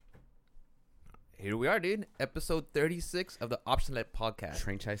Here we are, dude. Episode 36 of the Option Let podcast.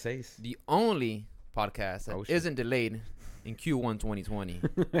 Franchise Ace. The only podcast that isn't delayed in Q1 2020.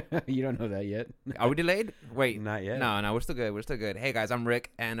 You don't know that yet. Are we delayed? Wait. Not yet. No, we're still good. We're still good. Hey, guys, I'm Rick.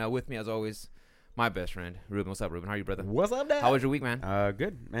 And with me, as always, my best friend, Ruben. What's up, Ruben? How are you, brother? What's up, Dad? How was your week, man?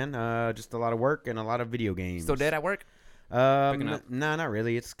 Good, man. Just a lot of work and a lot of video games. Still dead at work? Picking up? No, not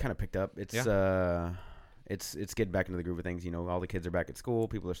really. It's kind of picked up. It's it's getting back into the groove of things. You know, all the kids are back at school.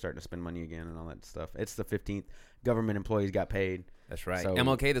 People are starting to spend money again and all that stuff. It's the 15th. Government employees got paid. That's right. So,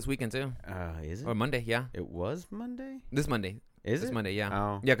 MLK this weekend, too. Is it? Or Monday, yeah. It was Monday? This Monday. Is this it? Monday, yeah.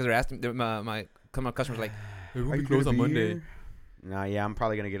 Oh. Yeah, because they're asking, my customers like, hey, we'll Are be you closed gonna on be Monday. here? Nah, yeah, I'm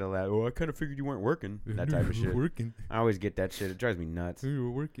probably going to get a lot. Oh, I kind of figured you weren't working. That type of shit. Working. I always get that shit. It drives me nuts. You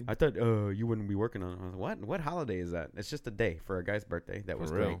were working. I thought you wouldn't be working on it. I was like, what holiday is that? It's just a day for a guy's birthday. That was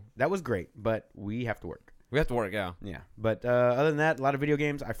For real. great. That was great, but we have to work. We have to work, yeah. Yeah. But other than that, a lot of video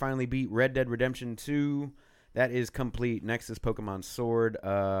games. I finally beat Red Dead Redemption 2. That is complete. Next is Pokemon Sword.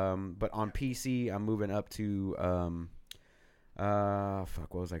 But on PC, I'm moving up to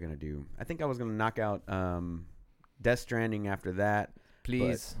what was I going to do? I think I was going to knock out Death Stranding after that.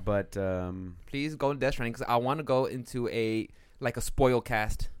 Please. But please go to Death Stranding because I want to go into a spoil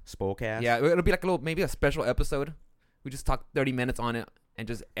cast. Spoilcast? Yeah, it'll be like maybe a special episode. We just talk 30 minutes on it and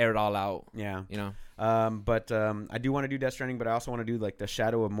just air it all out. Yeah. You know? But I do want to do Death Stranding, but I also want to do like the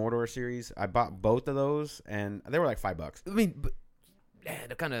Shadow of Mordor series. I bought both of those, and they were like $5. I mean,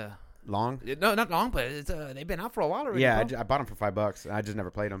 they're kind of Long? no, not long, but it's they've been out for a while already. Yeah, bro. I bought them for $5. I just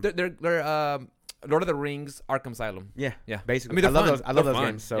never played them. They're Lord of the Rings, Arkham Asylum. Yeah, Yeah. basically. I mean, love fun. those. I love They're those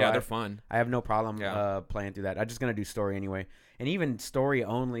fun. games. So yeah, they're fun. I have no problem Yeah. playing through that. I'm just gonna do story anyway, and even story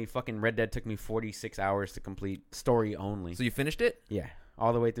only. Fucking Red Dead took me 46 hours to complete story only. So you finished it? Yeah,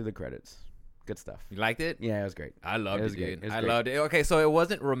 all the way through the credits. Good stuff. You liked it? Yeah, it was great. I loved It it, was great. dude. It was I great. loved it. Okay, so it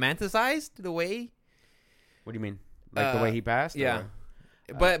wasn't romanticized the way. What do you mean? Like the way he passed? Yeah. Or-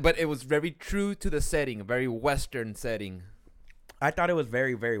 But it was very true to the setting, a very Western setting. I thought it was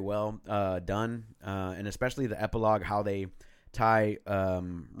very, very well done, and especially the epilogue, how they tie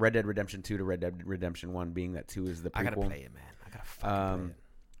Red Dead Redemption 2 to Red Dead Redemption 1, being that 2 is the prequel. I gotta play it, man. I gotta fucking play it.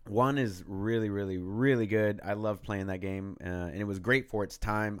 1 is really, really, really good. I love playing that game, and it was great for its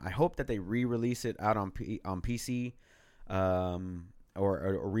time. I hope that they re-release it out on PC,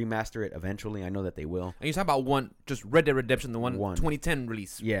 or remaster it eventually. I know that they will. And you talk about one, just Red Dead Redemption, the one 1. 2010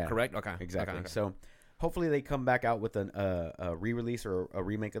 release. Yeah. Correct? Okay. Exactly. Okay. So hopefully they come back out with a re-release or a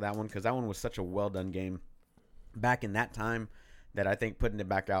remake of that one, because that one was such a well-done game back in that time that I think putting it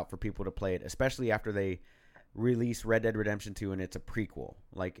back out for people to play it, especially after they release Red Dead Redemption 2 and it's a prequel.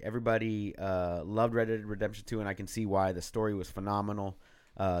 Like, everybody loved Red Dead Redemption 2, and I can see why. The story was phenomenal.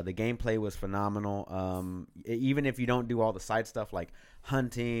 The gameplay was phenomenal. Even if you don't do all the side stuff like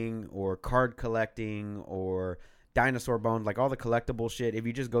hunting or card collecting or dinosaur bones, like all the collectible shit, if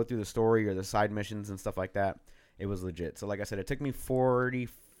you just go through the story or the side missions and stuff like that, it was legit. So like I said, it took me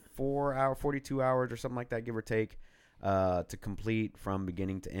 42 hours or something like that, give or take, to complete from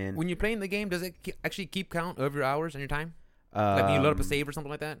beginning to end. When you're playing the game, does it actually keep count of your hours and your time? Like when you load up a save or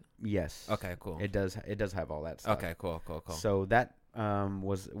something like that? Yes. Okay, cool. It does have all that stuff. Okay, cool. So that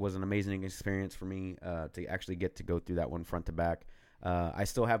was an amazing experience for me to actually get to go through that one front to back. I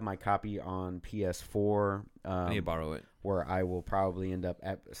still have my copy on PS4. I need to borrow it. Where I will probably end up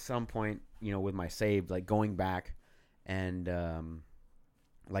at some point, with my save, like going back and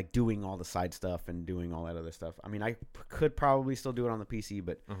like doing all the side stuff and doing all that other stuff. I mean, I could probably still do it on the PC,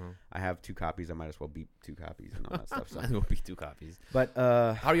 but I have 2 copies. I might as well beat 2 copies and all that stuff. So. Might as well be 2 copies. But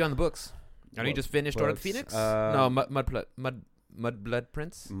how are you on the books? Are you just finished Order of the books, Phoenix? No, Mudblood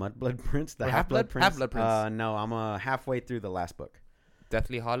Prince. Mudblood Prince, the Or Half-Blood Prince. Half-Blood Prince. No, I'm halfway through the last book.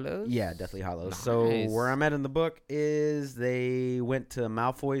 Deathly Hallows. Yeah, Deathly Hallows. Nice. So where I'm at in the book is they went to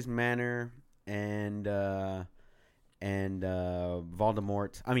Malfoy's manor and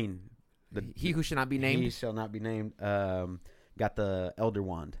Voldemort. I mean, He who should not be named. He shall not be named. Got the Elder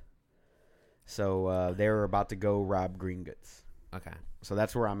Wand. So they were about to go rob Gringotts. Okay. So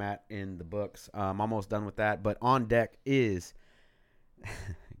that's where I'm at in the books. I'm almost done with that. But on deck is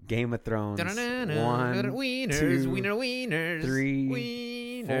Game of Thrones. Wieners, 2, wieners, 3,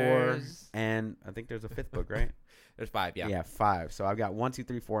 wieners. 4, and I think there's a 5th book, right? There's 5, yeah. Yeah, 5. So I've got 1, 2,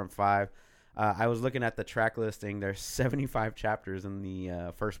 3, 4, and 5. I was looking at the track listing. There's 75 chapters in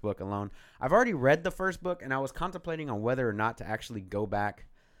the first book alone. I've already read the first book, and I was contemplating on whether or not to actually go back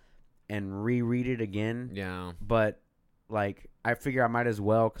and reread it again. Yeah. But like, I figure I might as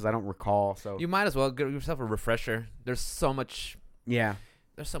well because I don't recall. So You might as well give yourself a refresher. There's so much yeah.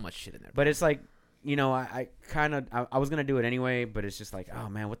 shit in there. But it's like, I kind of I was gonna do it anyway, but it's just like, oh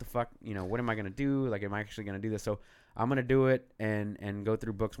man, what the fuck, what am I gonna do? Like, am I actually gonna do this? So I'm gonna do it and go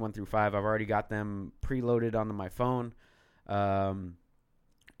through books 1 through 5. I've already got them preloaded onto my phone.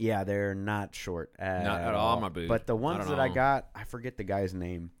 Yeah, they're not short Not at all, my boo. But the ones that I got, I forget the guy's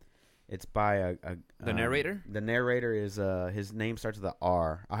name. It's by the narrator. The narrator is his name starts with an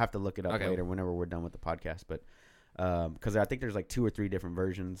R. I'll have to look it up later whenever we're done with the podcast. But because I think there's like 2 or 3 different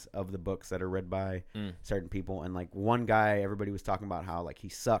versions of the books that are read by certain people, and like one guy, everybody was talking about how like he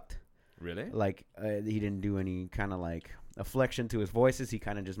sucked. Really? Like he didn't do any kind of like afflection to his voices. He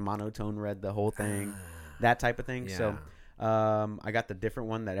kind of just monotone read the whole thing, that type of thing. Yeah. So I got the different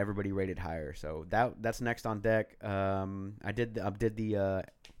one that everybody rated higher. So that's next on deck. I did the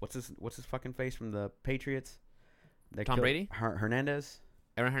what's his fucking face from the Patriots? Tom Brady? Hernandez.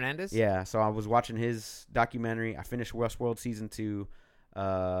 Aaron Hernandez? Yeah, so I was watching his documentary. I finished Westworld season 2,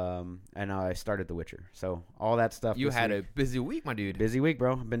 and I started The Witcher. So all that stuff. You had a busy week, my dude. Busy week,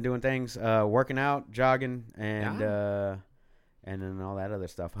 bro. I've been doing things, working out, jogging, and then all that other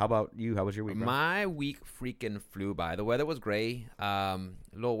stuff. How about you? How was your week, bro? My week freaking flew by. The weather was gray, a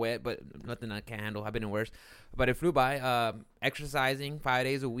little wet, but nothing I can't handle. I've been in worse, but it flew by. Exercising 5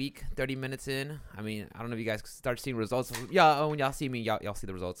 days a week, 30 minutes in. I mean, I don't know if you guys start seeing results. Yeah, when y'all see me, y'all see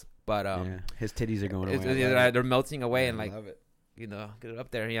the results. But his titties are going away. They're melting away, and I love it. Get it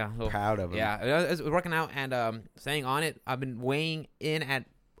up there. Yeah, Proud of him. Yeah, it's working out and staying on it. I've been weighing in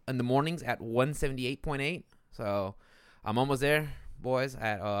the mornings at 178.8. So I'm almost there, boys.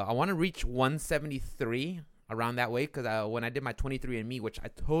 I want to reach 173 around that weight because when I did my 23andMe, which I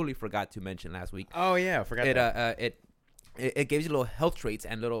totally forgot to mention last week. Oh yeah, I forgot that. It gives you little health traits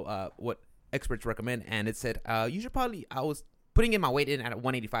and little what experts recommend, and it said you should probably. I was putting in my weight in at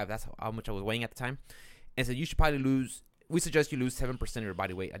 185. That's how much I was weighing at the time, and said you should probably lose. We suggest you lose 7% of your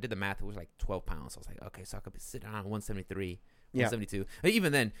body weight. I did the math. It was like 12 pounds. I was like, okay, so I could be sitting on 173, 172.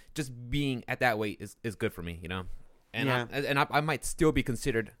 Even then, just being at that weight is good for me, And I might still be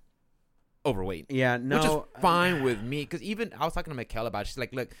considered overweight. Yeah, no. Which is fine with me. Because even I was talking to Michaela about it. She's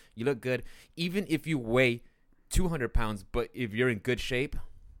like, look, you look good. Even if you weigh 200 pounds, but if you're in good shape,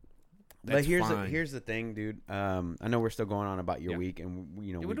 that's fine. Here's the thing, dude. I know we're still going on about your week, and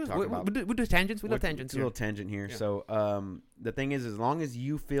we do tangents. We love tangents. A little tangent here. Yeah. So the thing is, as long as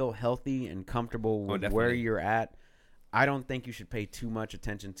you feel healthy and comfortable with where you're at, I don't think you should pay too much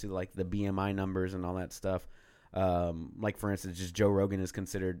attention to like the BMI numbers and all that stuff. Like for instance, just Joe Rogan is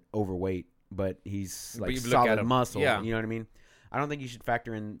considered overweight, but he's like solid muscle. Yeah. You know what I mean? I don't think you should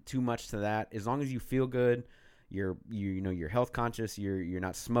factor in too much to that. As long as you feel good. You're health conscious. You're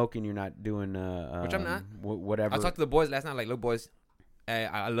not smoking. You're not doing which I'm not. Whatever. I talked to the boys last night. Like, look, boys,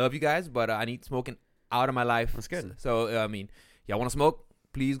 I love you guys, but I need smoking out of my life. That's good. So I mean, y'all want to smoke?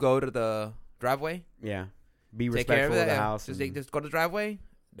 Please go to the driveway. Yeah. Be respectful of the house. Just go to the driveway.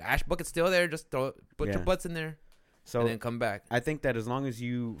 The ash bucket's still there. Just put your butts in there. So and then come back. I think that as long as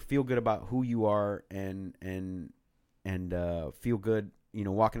you feel good about who you are and feel good.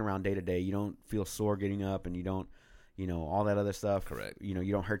 Walking around day to day, you don't feel sore getting up, and you don't, all that other stuff. Correct.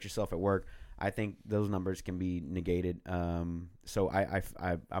 You don't hurt yourself at work. I think those numbers can be negated. So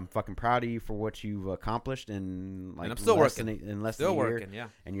I'm fucking proud of you for what you've accomplished and I'm still working in less than a year. Yeah.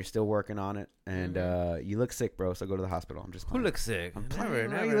 And you're still working on it. And you look sick, bro. So go to the hospital. I'm just playing. Who looks sick?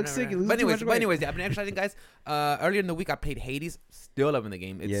 Never. You look sick. You but anyways, I've been exercising, guys. Earlier in the week, I played Hades. Still loving the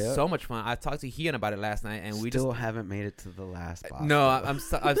game. It's so much fun. I talked to Ian about it last night, and we still haven't made it to the last boss. No, I'm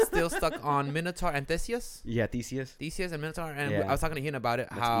still stuck on Minotaur and Theseus. Yeah, Theseus and Minotaur, and I was talking to Ian about it.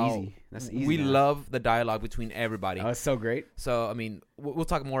 That's easy. We love the dialogue between everybody. Oh, it's so great. So I mean, we'll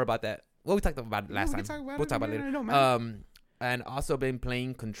talk more about that. Well, we talked about it last time. We'll talk about it later. And also been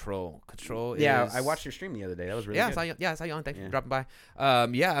playing Control. Control. Yeah, I watched your stream the other day. That was really good. I saw you on. Thanks for dropping by. I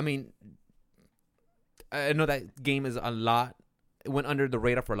mean, I know that game is a lot. It went under the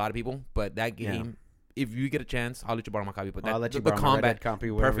radar for a lot of people, but that game, if you get a chance, I'll let you borrow my copy. But I'll let you borrow my Red Dead copy.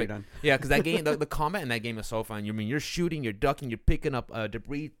 Perfect. Done. Yeah, because that game, the combat in that game is so fun. You're shooting, you're ducking, you're picking up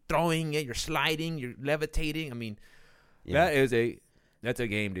debris, throwing it, you're sliding, you're levitating. I mean, that's a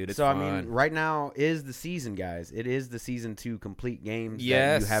game, dude. It's fun. I mean, right now is the season, guys. It is the season to complete games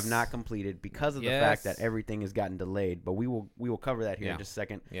that you have not completed because of the fact that everything has gotten delayed. But we will cover that here in just a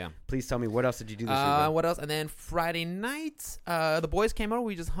second. Yeah. Please tell me, what else did you do this week? What else? And then Friday night, the boys came over.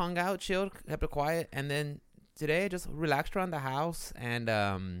 We just hung out, chilled, kept it quiet. And then today, just relaxed around the house and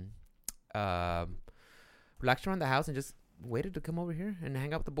just waited to come over here and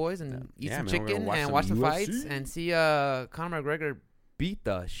hang out with the boys and eat some chicken and watch the fights and see Conor McGregor beat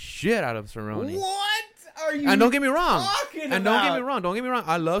the shit out of Cerrone. What are you? And don't get me wrong. Talking and about? don't get me wrong.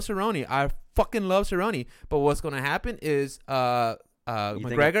 I love Cerrone. I fucking love Cerrone. But what's gonna happen is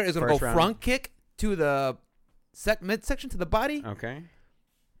McGregor is gonna go front kick to the midsection to the body. Okay.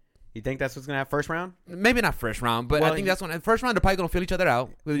 You think that's what's gonna have first round? Maybe not first round, but I think that's when first round they're probably gonna feel each other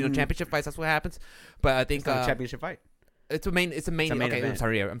out. Championship fights, that's what happens. But I think it's not a championship fight. It's a main. Okay, event.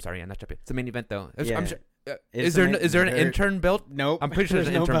 I'm sorry, not champion. It's a main event though. Yeah. I'm sure, is there an intern belt? Nope. I'm pretty sure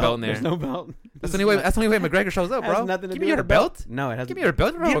there's an intern belt in there. There's no belt. That's the only way McGregor shows up, bro. Has nothing to Give do me with your a belt. No, it has. Give me your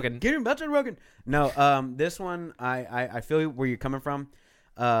belt, Rogan. Give me your belt, Rogan. No, this one I feel where you're coming from.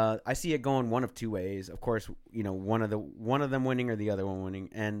 I see it going one of two ways. Of course, one of them winning or the other one winning.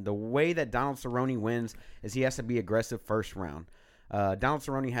 And the way that Donald Cerrone wins is he has to be aggressive first round. Donald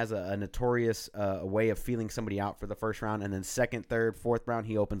Cerrone has a notorious way of feeling somebody out for the first round, and then second, third, fourth round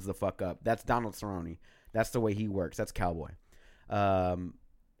he opens the fuck up. That's Donald Cerrone. That's the way he works. That's Cowboy. On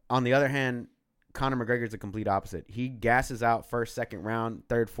the other hand, Conor McGregor's the complete opposite. He gasses out first, second round,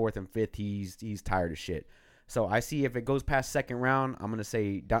 third, fourth, and fifth. He's tired of shit. So I see if it goes past second round, I'm gonna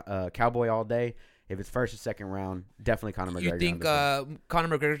say Cowboy all day. If it's first or second round, definitely Conor McGregor. You think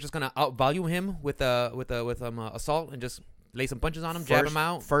Conor McGregor's just gonna outvalue him with assault and just lay some punches on him, jab him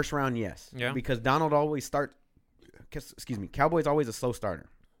out? First round, yes. Yeah. Because Donald always Cowboy's always a slow starter.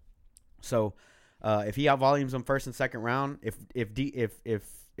 So if he outvolumes him first and second round,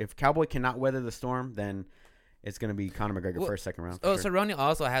 if Cowboy cannot weather the storm, then it's going to be Conor McGregor first, second round. Oh, sure. Cerrone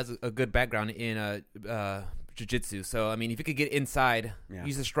also has a good background in jiu-jitsu. So I mean, if you could get inside,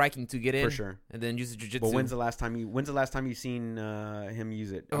 use the striking to get in, for sure, and then use the jiu-jitsu. But when's the last time you've seen him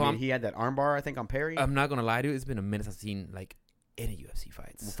use it? I mean, he had that armbar, I think, on Perry. I'm not gonna lie to you, it's been a minute since I've seen like any UFC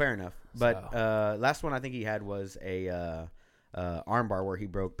fights. Well, fair enough. But last one I think he had was a armbar where he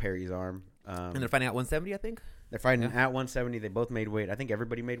broke Perry's arm. And they're fighting at 170, I think. They're fighting at 170. They both made weight. I think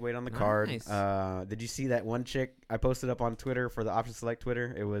everybody made weight on the card. Did you see that one chick I posted up on Twitter for the Option Select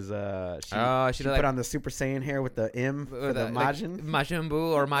Twitter? It was she put on the Super Saiyan hair with the M for the Majin. Like Majin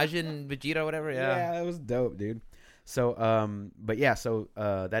Buu or Majin Vegeta or whatever. Yeah, it was dope, dude. So, but yeah, so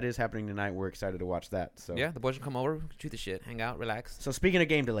that is happening tonight. We're excited to watch that. So yeah, the boys will come over, shoot the shit, hang out, relax. So speaking of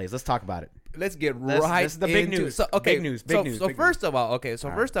game delays, let's talk about it. Let's get right. This is the big news. So okay, big news. So first of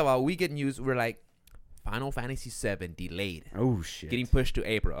all, we get news. We're like, Final Fantasy VII delayed. Oh shit! Getting pushed to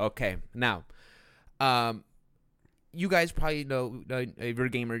April. Okay, now, you guys probably know, if you're a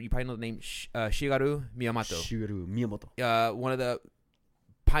gamer, you probably know the name Shigeru Miyamoto. One of the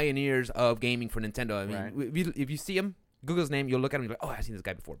pioneers of gaming for Nintendo. I mean, if you see him, Google his name, you'll look at him and you're like, oh, I've seen this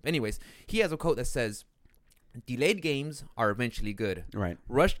guy before. Anyways, he has a quote that says, "Delayed games are eventually good. Right.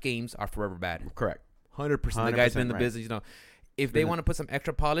 Rushed games are forever bad." Correct. 100%. The guy's been in the business, If they want to put some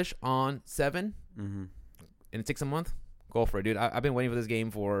extra polish on 7, and it takes a month, go for it, dude. I've been waiting for this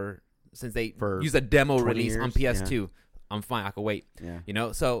game since they used a demo release on PS2. Yeah. I'm fine. I can wait.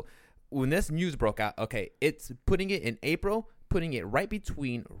 Yeah. So when this news broke out, okay, it's putting it in April, putting it right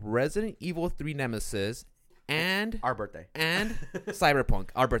between Resident Evil 3 Nemesis and our birthday and Cyberpunk.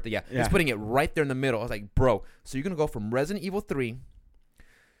 Our birthday, yeah. It's putting it right there in the middle. I was like, bro, so you're gonna go from Resident Evil 3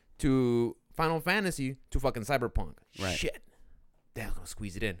 to Final Fantasy to fucking Cyberpunk? Right. Shit. They're gonna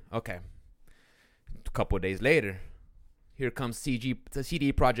squeeze it in. Okay. A couple of days later, here comes CD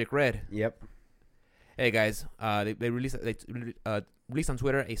Projekt Red. Yep. Hey guys, they released on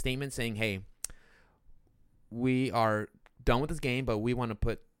Twitter a statement saying, "Hey, we are done with this game, but we want to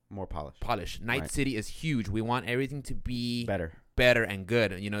put more polish. Night City is huge. We want everything to be better and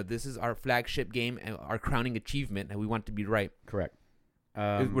good. This is our flagship game and our crowning achievement, and we want it to be right." Correct.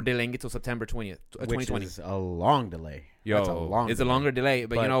 We're delaying it till September 20th, 2020. Which is a long delay. It's a longer delay,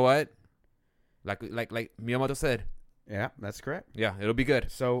 but you know what? Like Miyamoto said. Yeah, that's correct. Yeah, it'll be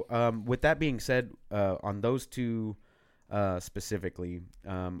good. So, with that being said, on those two specifically,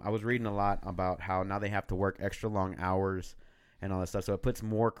 I was reading a lot about how now they have to work extra long hours and all that stuff. So it puts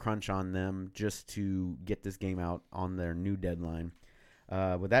more crunch on them just to get this game out on their new deadline.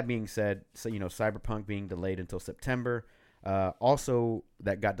 With that being said, so Cyberpunk being delayed until September. Also,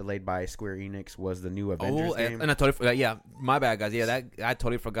 that got delayed by Square Enix was the new Avengers game. And I totally forgot. My bad, guys. Yeah, I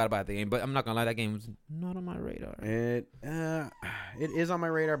totally forgot about the game. But I'm not gonna lie, that game was not on my radar. It is on my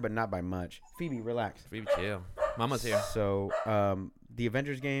radar, but not by much. Phoebe, relax. Phoebe, chill. Mama's here. So, the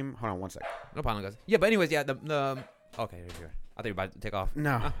Avengers game. Hold on one sec. No problem, guys. Yeah, but anyways, yeah. The okay, here. I think you're about to take off.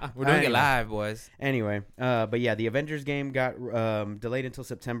 No, we're doing it live, boys. Anyway, but yeah, the Avengers game got delayed until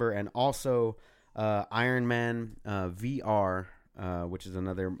September, and also. Iron Man VR, which is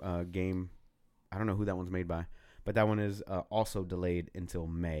another game. I don't know who that one's made by, but that one is also delayed until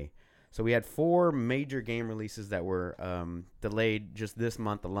May. So we had 4 major game releases that were delayed just this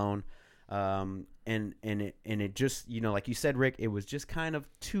month alone. And it just, you know, like you said, Rick, it was just kind of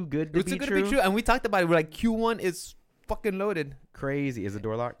too good to be true. And we talked about it. We're like, Q1 is fucking loaded. Crazy. Is the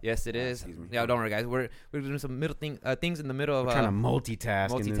door locked? Yes, it is. Excuse me. Yeah, don't worry, guys. We're doing some things in the middle of We're trying to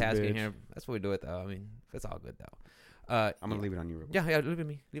multitask in here. That's what we do it though. I mean, it's all good though. I'm gonna leave it on you real quick. Yeah, leave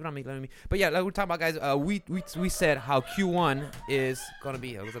it on me. But yeah, like we're talking about, guys. We said how Q1 is gonna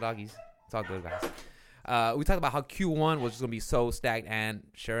be. Look at the doggies. It's all good, guys. We talked about how Q1 was just gonna be so stacked, and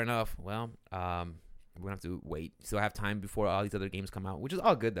sure enough, well, we're gonna have to wait. Still have time before all these other games come out, which is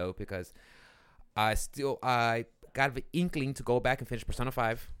all good though, because I got an inkling to go back and finish Persona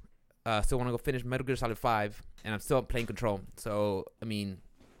 5. Still want to go finish Metal Gear Solid 5, and I'm still playing Control. So I mean,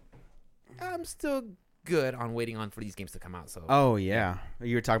 I'm still good on waiting on for these games to come out. So oh yeah,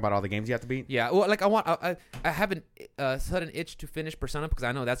 you were talking about all the games you have to beat. Yeah, well, like I have a sudden itch to finish Persona because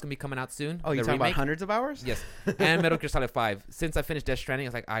I know that's gonna be coming out soon. Oh, you're talking about hundreds of hours? Yes, and Metal Gear Solid 5. Since I finished Death Stranding, I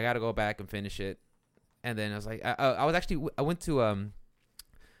was like, I gotta go back and finish it. And then I was like, I went to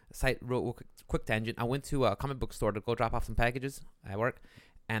site real quick tangent. I went to a comic book store to go drop off some packages at work,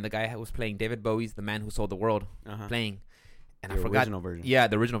 and the guy was playing David Bowie's "The Man Who Sold the World" playing, and I forgot original version. Yeah,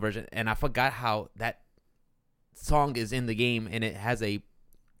 the original version, and I forgot how that song is in the game, and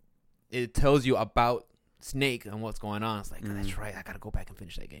it tells you about Snake and what's going on. It's like, that's right, I gotta go back and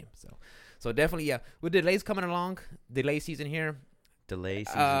finish that game. So definitely, yeah, with delays coming along, delay season here.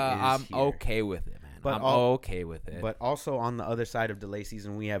 I'm here. okay with it, man. But I'm okay with it. But also on the other side of delay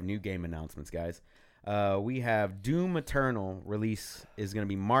season, we have new game announcements, guys. We have Doom Eternal release is going to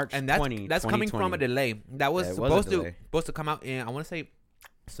be March 20, that's coming from a delay. That was supposed to come out in, I want to say,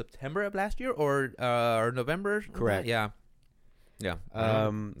 September of last year or November. Correct. Yeah.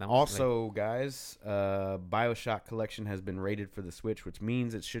 Also, guys, BioShock Collection has been rated for the Switch, which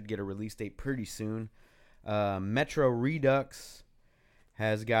means it should get a release date pretty soon. Metro Redux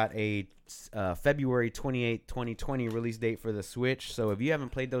has got a February 28, 2020 release date for the Switch. So if you haven't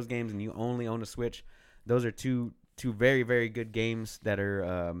played those games and you only own a Switch, those are two very, very good games that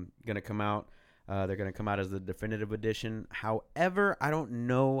are going to come out. They're going to come out as the definitive edition. However, I don't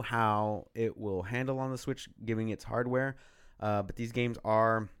know how it will handle on the Switch, given its hardware. But these games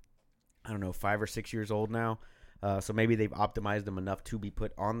are, 5 or 6 years old now. So maybe they've optimized them enough to be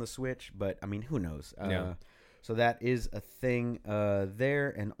put on the Switch. But, I mean, who knows? Yeah. So that is a thing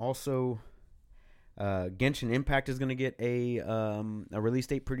there. And also, Genshin Impact is going to get a release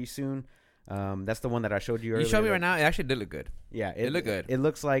date pretty soon. That's the one that I showed you earlier. You showed me right now. It actually did look good. Yeah, it looked good. It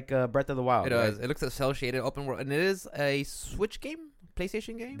looks like Breath of the Wild. It does. It looks a cel-shaded open world, and it is a Switch game,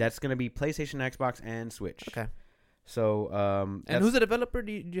 PlayStation game. That's going to be PlayStation, Xbox, and Switch. Okay. So, and who's the developer?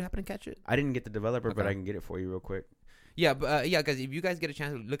 Do you happen to catch it? I didn't get the developer, but I can get it for you real quick. Yeah, but guys, if you guys get a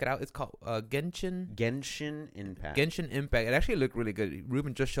chance to look it out, it's called Genshin Impact. Genshin Impact. It actually looked really good.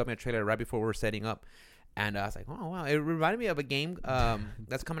 Ruben just showed me a trailer right before we were setting up, and I was like, oh wow! It reminded me of a game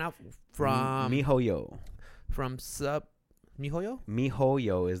that's coming out from MiHoYo. MiHoYo?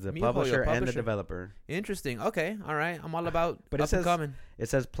 MiHoYo is the publisher and the developer. Interesting. Okay. All right. I'm all about but it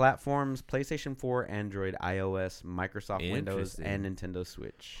says platforms: PlayStation 4, Android, iOS, Microsoft Windows, and Nintendo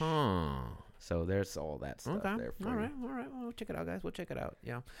Switch. Huh. So there's all that stuff there for All right. We'll check it out, guys. We'll check it out.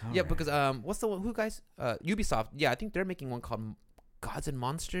 Yeah. All right. Because what's the one? Who guys? Ubisoft. Yeah, I think they're making one called Gods and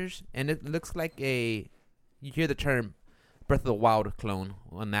Monsters, and it looks like you hear the term Breath of the Wild clone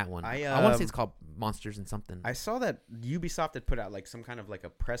on that one. I want to say it's called Monsters and something. I saw that Ubisoft had put out like some kind of like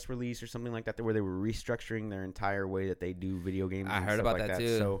a press release or something like that, where they were restructuring their entire way that they do video games. I heard about that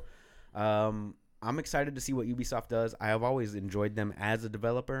too. So, I'm excited to see what Ubisoft does. I have always enjoyed them as a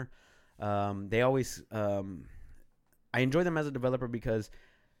developer. I enjoy them as a developer because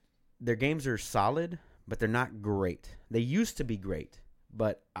their games are solid, but they're not great. They used to be great,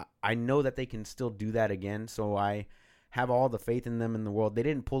 but I know that they can still do that again. So I have all the faith in them in the world. They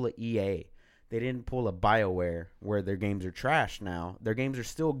didn't pull a EA. They didn't pull a BioWare where their games are trash now. Their games are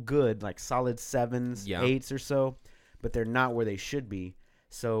still good, like solid 7s, 8s or so, but they're not where they should be.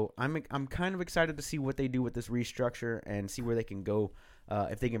 So I'm kind of excited to see what they do with this restructure and see where they can go.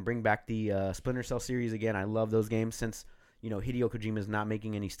 If they can bring back the Splinter Cell series again. I love those games. Since Hideo Kojima is not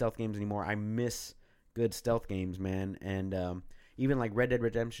making any stealth games anymore, I miss good stealth games, man. And even like Red Dead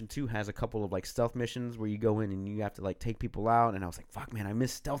Redemption 2 has a couple of like stealth missions where you go in and you have to like take people out. And I was like, fuck, man, I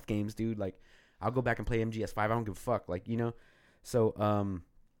miss stealth games, dude. Like, I'll go back and play MGS5. I don't give a fuck, So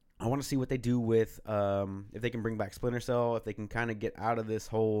I want to see what they do with if they can bring back Splinter Cell, if they can kind of get out of this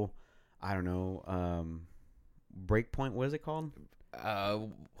whole, I don't know, Breakpoint. What is it called?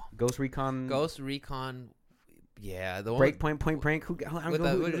 Ghost Recon. Yeah, the one Breakpoint, Point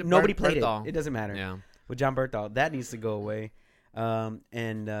Blank. Nobody played it. It doesn't matter. Yeah. With John Berthal, that needs to go away.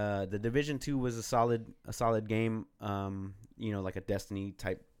 And the Division 2 was a solid game. Like a Destiny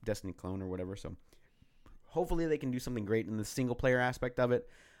clone or whatever. So hopefully they can do something great in the single player aspect of it.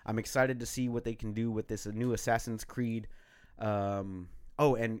 I'm excited to see what they can do with this new Assassin's Creed. Ghost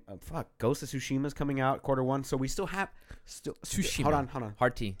of Tsushima is coming out Q1. So we still have Tsushima. Hold on.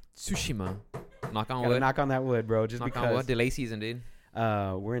 Hard T. Tsushima. Knock on Gotta wood. knock on that wood, bro. Just Knock because on wood. Delay season, dude.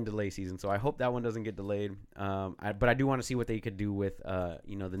 we're in delay season, so I hope that one doesn't get delayed. But I do want to see what they could do with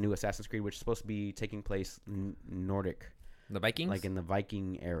the new Assassin's Creed, which is supposed to be taking place Nordic, The Vikings, like in the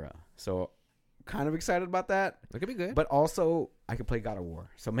Viking era. So kind of excited about that. That could be good. But also, I could play God of War,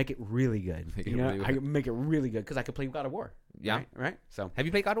 so make it really good. Make it You know, really good. I could make it really good because I could play God of War. Yeah. Right. So Have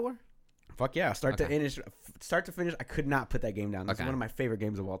you played God of War? fuck yeah, start Okay. to finish. I could not put that game down. This Okay. is one of my favorite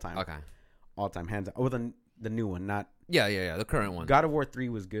games of all time. Okay. All time, hands down. Oh, the new one, not Yeah. The current one. God of War 3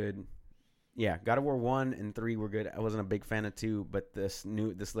 was good. Yeah, God of War 1 and 3 were good. I wasn't a big fan of 2, but this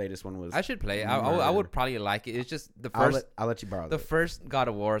latest one was. I should play. I would probably like it. It's just the I'll first. let you borrow The this. first God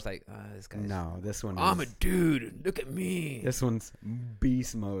of War is like, this guy's. No, this one. I'm a is, dude. Look at me. This one's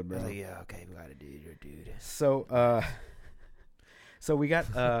beast mode, I bro. was like, yeah, okay, we got a dude. You're a dude. So we got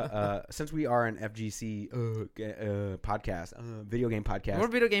since we are an FGC podcast, video game podcast. We're a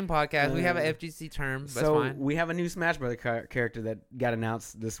video game podcast. We have an FGC term. That's So fine. we have a new Smash Brother character that got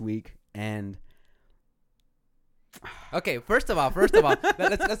announced this week, and Okay, first of all,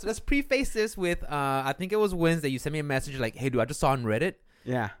 let's preface this with I think it was Wednesday. You sent me a message like, "Hey, dude, I just saw on Reddit,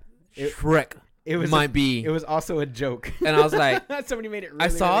 yeah, Shrek it was might be." It was also a joke, And I was like, somebody made it. Really, I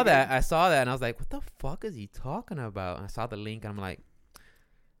saw really that, and I was like, "What the fuck is he talking about?" And I saw the link, and I'm like,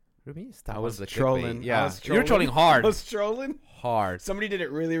 "Ruby, stop!" I was with the trolling. clickbait." Yeah, I was you were trolling hard, I was trolling. hard. Somebody did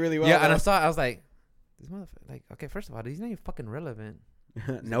it really, really well. Yeah, and I though. saw it. I was like, "This motherfucker!" Like, okay, first of all, he's not even fucking relevant.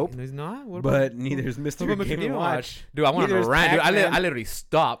 Nope. He's not. What But about- neither is what Mr. about Game and Watch. Dude, I went Neither on is a rant. Dude, Pac-Man. I literally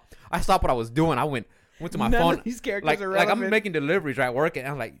stopped. I stopped what I was doing. I went to my None phone. of these characters Like, are like relevant. I'm making deliveries right work, and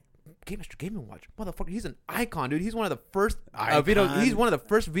I'm like, Mr. Game and Watch, motherfucker, he's an icon, dude. He's one of the first Icon. He's one of the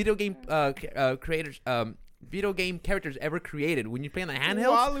first video game creators, video game characters ever created. When you play on the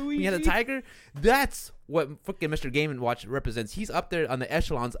handheld, when you have the Waluigi. tiger, that's what fucking Mr. Game and Watch represents. He's up there on the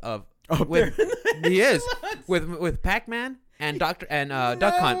echelons of Up with there. he is with Pac-Man and Duck Hunt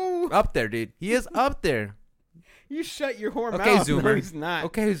up there, dude. He is up there. You shut your whore Okay, mouth. Zoomer. No, he's not.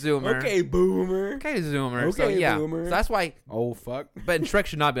 Okay, Zoomer. Okay, boomer. Okay, Zoomer. So Okay, yeah, boomer. so that's why. Oh fuck. But Shrek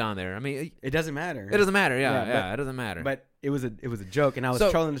should not be on there. I mean, It doesn't matter. it doesn't matter. Yeah, Yeah, it doesn't matter. But it was a joke, and I was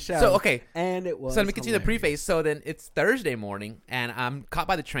So- trolling the show. so okay, and it was. so let me continue the hilarious. preface. So then it's Thursday morning, and I'm caught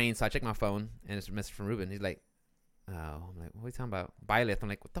by the train. So I check my phone, and it's a message from Ruben. He's like, "Oh," I'm like, "What are you talking about? Byleth?" I'm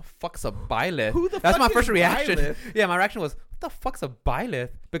like, "What the fuck's a Byleth?" Who the That's fuck my is first reaction. Byleth? Yeah, my reaction was, "What the fuck's a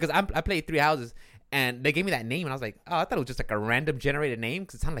Byleth?" Because I played Three Houses, and they gave me that name, and I was like, "Oh, I thought it was just like a random generated name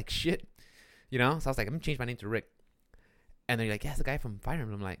because it sounded like shit," you know. So I was like, "I'm gonna change my name to Rick," and they're like, "Yeah, it's the guy from Fire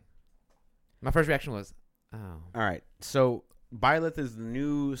Emblem." I'm like, my first reaction was, "Oh." All right, so Byleth is the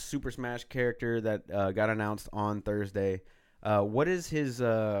new Super Smash character that got announced on Thursday. What is his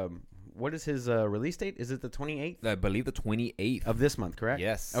release date? Is it the 28th I believe the 28th of this month? Correct.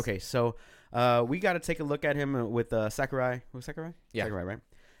 Yes. Okay, so we got to take a look at him with Sakurai. Was Sakurai? Yeah. Sakurai, right?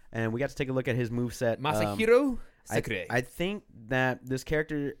 And we got to take a look at his moveset. Masahiro I Sakurai. I think that this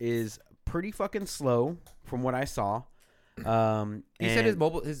character is pretty fucking slow from what I saw. He said his and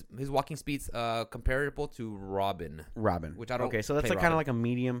mobile his walking speed's comparable to Robin. Robin, which I don't Okay, so that's play kind Robin. of like a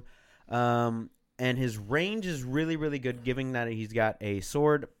medium. And his range is really, really good, given that he's got a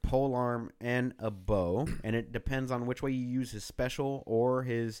sword, pole arm, and a bow. And it depends on which way you use his special or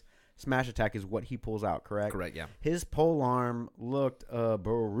his smash attack is what he pulls out, correct? Correct, yeah. His pole arm looked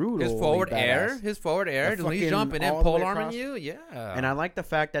brutal. His forward air, when he's fucking jumping in, all the pole way arming across. you, yeah. And I like the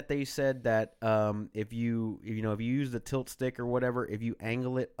fact that they said that if you use the tilt stick or whatever, if you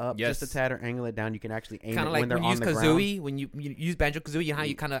angle it up just a Yes. tad or angle it down, you can actually aim kind it of like when they're when you on use the Kazooie, ground. when you use Banjo Kazooie, how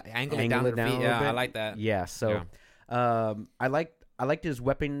you kind of angle it down Angle to the a feet. little Yeah, I bit. like that. Yeah, so I liked his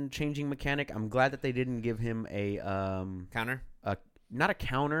weapon changing mechanic. I'm glad that they didn't give him a Counter. not a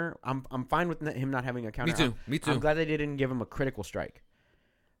counter. I'm fine with him not having a counter. Me too. Me too. I'm glad they didn't give him a critical strike.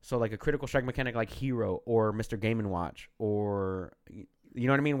 So like a critical strike mechanic like Hero or Mr. Game and Watch, or you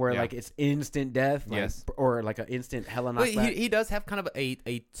know what I mean, where Yeah. like it's instant death, like, Yes. or like an instant hella Well, knockback. he does have kind of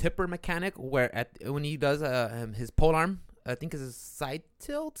a tipper mechanic where when he does his pole arm, I think is his side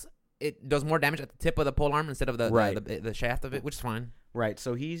tilt. It does more damage at the tip of the pole arm instead of the shaft of it, which is fine. Right,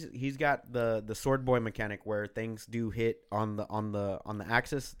 so he's got the sword boy mechanic where things do hit on the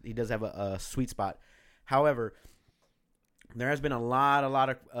axis. He does have a sweet spot. However, there has been a lot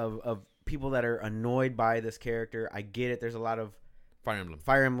of people that are annoyed by this character. I get it. There's a lot of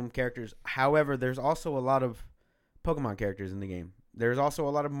Fire Emblem characters. However, there's also a lot of Pokemon characters in the game. There's also a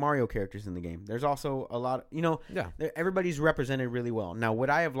lot of Mario characters in the game. There's also a lot, everybody's represented really well. Now, would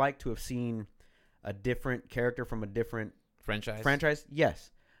I have liked to have seen a different character from a different franchise?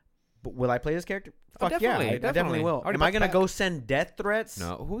 Yes. But will I play this character? Fuck yeah, I definitely will. Am I going to go send death threats?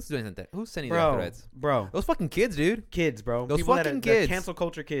 No, who's doing that? Who's sending death threats? Bro. Those fucking kids, dude. Kids, bro. Those people fucking kids. The cancel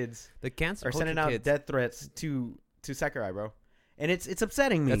culture kids. The cancel are culture sending out kids. death threats to Sakurai, bro. And it's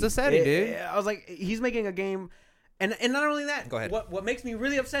upsetting me. That's upsetting, dude. I was like, he's making a game. And not only that, go ahead. What makes me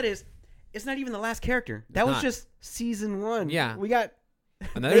really upset is it's not even the last character. That was just season 1. Yeah. We got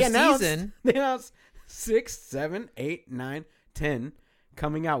another season. They announced 6, 7, 8, 9, 10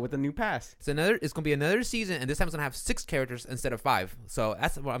 coming out with a new pass. It's gonna be another season, and this time it's gonna have 6 characters instead of 5. So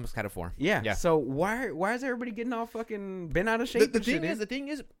that's what I'm excited for. Yeah. So why is everybody getting all fucking bent out of shape? The thing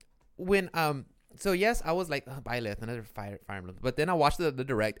is, when so yes, I was like, Byleth, another Fire Emblem. But then I watched the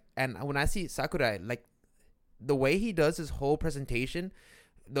direct, and when I see Sakurai, like the way he does his whole presentation,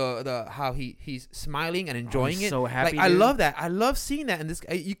 the how he's smiling and enjoying it. So happy. Like, I love that. I love seeing that. And this,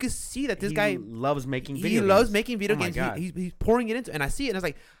 you can see that this guy loves making video games. He loves making video games. God. He's pouring it into, and I see it, and I was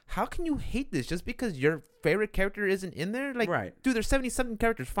like, how can you hate this just because your favorite character isn't in there? Like, dude, there's 70-something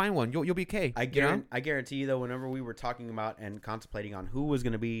characters. Find one. You'll be okay. I guarantee you though, whenever we were talking about and contemplating on who was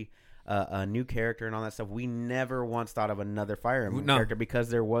going to be a new character and all that stuff, we never once thought of another Fire Emblem character because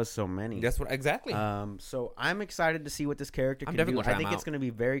there was so many. That's what exactly. So I'm excited to see what this character can do. I think it's going to be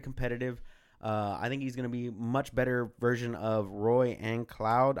very competitive. I think he's going to be much better version of Roy and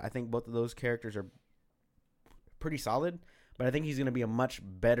Cloud. I think both of those characters are pretty solid, but I think he's going to be a much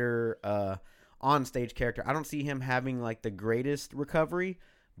better on stage character. I don't see him having like the greatest recovery.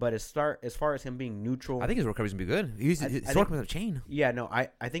 But as far as him being neutral, I think his recovery's gonna be good. He's working with a chain. Yeah, no,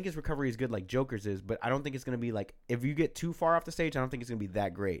 I think his recovery is good like Joker's is, but I don't think it's gonna be like if you get too far off the stage, I don't think it's gonna be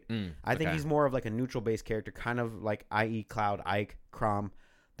that great. I think he's more of like a neutral based character, kind of like IE Cloud, Ike, Chrom,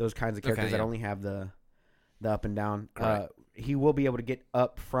 those kinds of characters that only have the up and down. He will be able to get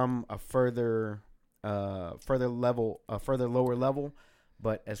up from a further lower level.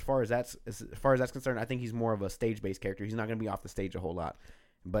 But as far as that's concerned, I think he's more of a stage based character. He's not gonna be off the stage a whole lot.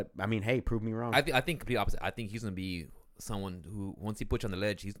 But I mean, hey, prove me wrong. I think complete opposite. I think he's gonna be someone who once he puts you on the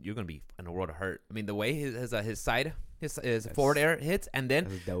ledge, you're gonna be in a world of hurt. I mean, the way his forward air hits, and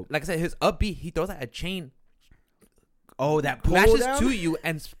then like I said, his up B, he throws out a chain. Oh, that lashes to you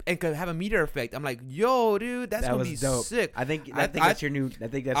and could have a meteor effect. I'm like, yo, dude, that's gonna be dope. Sick. I think that's your new. I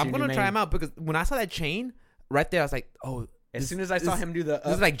think that's. I'm gonna try him out because when I saw that chain right there, I was like, oh. As soon as I saw him do the,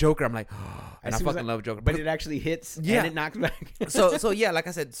 this is like Joker. I'm like, oh, and I fucking love Joker. But it actually hits, and it knocks back. so yeah, like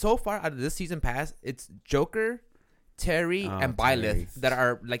I said, so far out of this season pass, it's Joker, Terry, and Byleth that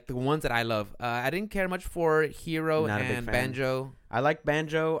are like the ones that I love. I didn't care much for Hero and Banjo. I liked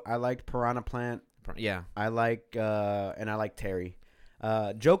Banjo. I liked Piranha Plant. Yeah, I like and I like Terry.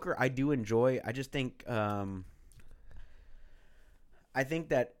 Joker, I do enjoy. I just think, I think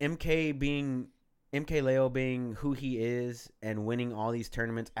that MK Leo being who he is and winning all these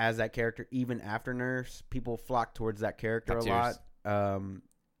tournaments as that character, even after nerfs, people flock towards that character a lot. And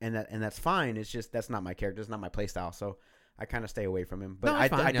that's fine. It's just that's not my character. It's not my playstyle. So I kind of stay away from him. But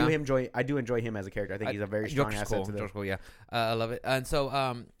I do enjoy him as a character. I think he's a very strong asset to the. Cool, yeah, I love it. And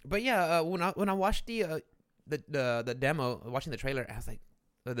so, but yeah, when I watched the demo, watching the trailer, I was like,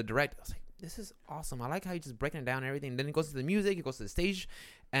 the direct, I was like, this is awesome. I like how he's just breaking it down and everything. Then it goes to the music, it goes to the stage,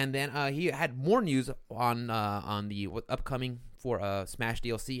 and then he had more news on the upcoming for Smash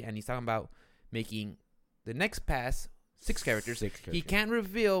DLC, and he's talking about making the next pass 6 characters. He can't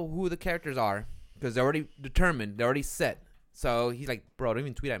reveal who the characters are because they're already determined, they're already set. So he's like, bro, don't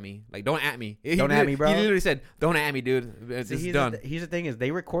even tweet at me. Like, don't at me. Don't at me, bro. He literally said, don't at me, dude. It's done. Here's the thing is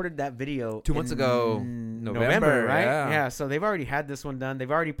they recorded that video 2 months ago. November, right? Yeah. So they've already had this one done.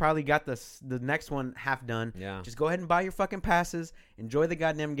 They've already probably got the next one half done. Yeah. Just go ahead and buy your fucking passes. Enjoy the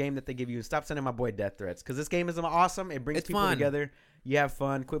goddamn game that they give you. Stop sending my boy death threats because this game is awesome. It brings people together. You have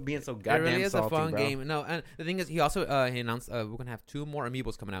fun. Quit being so goddamn salty, It really is a fun bro. game. No, and the thing is, he also he announced we're gonna have 2 more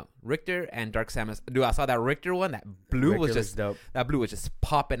amiibos coming out, Richter and Dark Samus. Dude, I saw that Richter one. That blue was just dope. That blue was just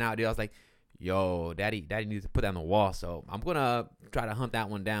popping out, dude. I was like, yo, daddy needs to put that on the wall. So I'm gonna try to hunt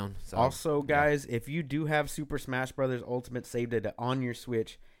that one down. So, also, guys, if you do have Super Smash Bros. Ultimate saved it on your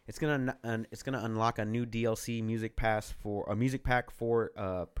Switch, it's gonna unlock a new DLC music pack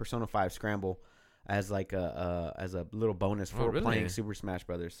for Persona 5 Scramble. As like as a little bonus for playing Super Smash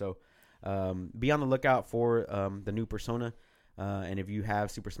Brothers. So be on the lookout for the new Persona. And if you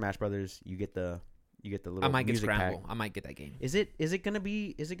have Super Smash Brothers, you get the You get the I little might get music pack. Scramble. I might get that game. Is it gonna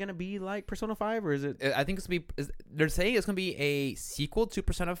be like Persona 5 or is it? I think they're saying it's gonna be a sequel to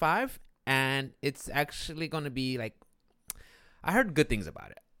Persona 5, and it's actually gonna be like, I heard good things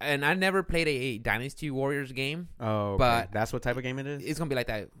about it, and I never played a Dynasty Warriors game. Oh, okay. But that's what type of game it is. It's gonna be like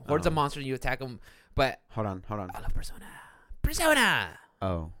that. Hordes of monsters, you attack them. But Hold on. I love Persona. Persona.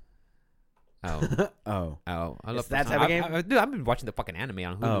 Oh. Oh, Oh. oh! I love It's that Persona. type of game? Dude, I've been watching the fucking anime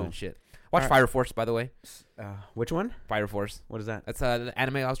on Hulu Oh. and shit. Watch Alright. Fire Force, by the way. Which one? Fire Force. What is that? That's the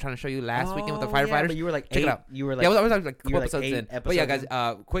anime I was trying to show you last weekend with the Yeah, firefighters. but you were like Check it eight. out. You were like Yeah, I was like a you couple were like episodes 8 in. But yeah, guys,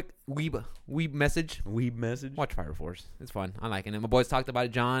 episodes quick weeb message. weeb message. Watch Fire Force. It's fun. I like it. And my boys talked about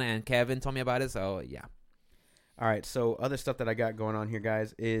it. John and Kevin told me about it. So yeah. All right. So other stuff that I got going on here,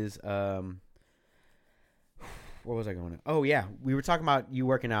 guys, is what was I going on? Oh yeah, we were talking about you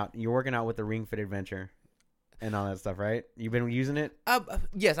working out. You're working out with the Ring Fit Adventure and all that stuff, right? You've been using it.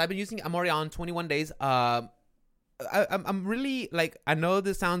 Yes, I've been using it. I'm already on 21 days. I'm really like, I know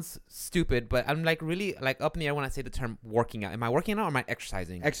this sounds stupid, but I'm like really like up in the air when I say the term working out. Am I working out or am I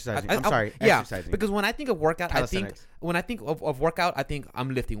exercising? Exercising. I'm sorry. Yeah, Exercising. because when I think of workout, Calisthenics. when I think of workout, I think I'm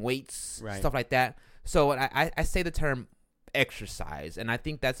lifting weights, Right. stuff like that. So when I say the term exercise, and I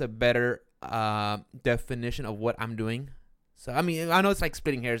think that's a better definition of what I'm doing. So I mean, I know it's like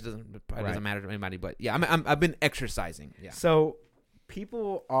splitting hairs, probably doesn't matter to anybody, but yeah, I've been exercising. Yeah, So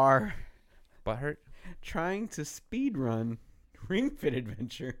people are butt hurt. trying to speed run Ring Fit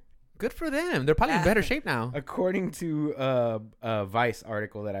Adventure. Good for them. They're probably in better shape now. According to a Vice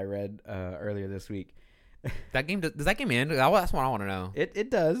article that I read earlier this week. That game does that game end? That's what I want to know.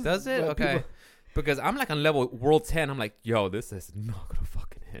 It does. Does it? but Okay. Because I'm like on level world 10. I'm like, yo, this is not gonna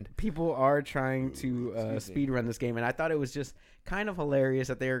fucking end. People are trying to Excuse me. speed run this game, and I thought it was just kind of hilarious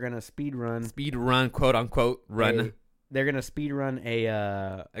that they were gonna speed run. Speed run, quote unquote, run. They're gonna speed run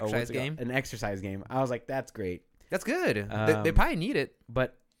Exercise game? an exercise game. I was like, that's great. That's good. They probably need it.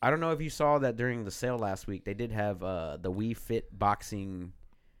 But I don't know if you saw that during the sale last week. They did have the Wii Fit boxing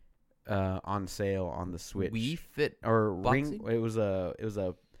on sale on the Switch. Wii Fit or boxing? Ring.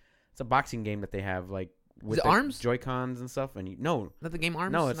 It's a boxing game that they have like with it the Arms? Joy-Cons and stuff. And Not the game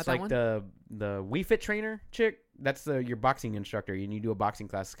Arms? no, Not it's that like one? the Wii Fit trainer chick. That's your boxing instructor, and you do a boxing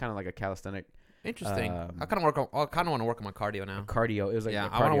class. It's kind of like a calisthenic Interesting. I kind of want to work on my cardio now. cardio. It was like Yeah, a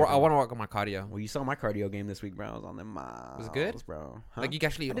I want cardio to thing. work on my cardio. Well, you saw my cardio game this week, bro. I was on them miles. Was it good? Bro? Huh? Like you can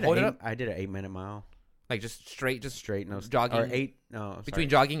actually I did, hold it an up, I did an 8-minute mile. like just straight, just Straight, no jogging. Or 8, no. between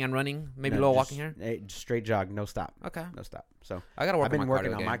sorry. jogging and running, maybe a No, little just walking here. Straight jog, no stop. Okay, No stop. So I gotta work. I've been on my working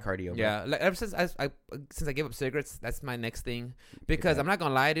cardio on game. my cardio. Bro. Yeah, like ever since I gave up cigarettes, that's my next thing. Because I'm not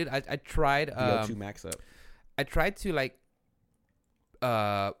gonna lie, dude. I tried. VO2 max up. I tried to like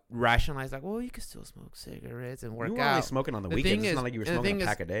rationalize like, well, you can still smoke cigarettes and work You were out. only smoking on the The weekends. thing It's is- not like you were and the smoking thing a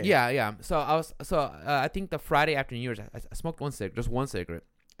pack a day. Yeah. So I think the Friday after New Year's, I smoked just one cigarette,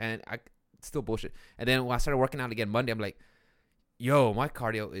 and I still bullshit. And then when I started working out again Monday, I'm like, yo, my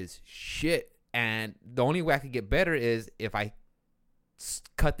cardio is shit, and the only way I could get better is if I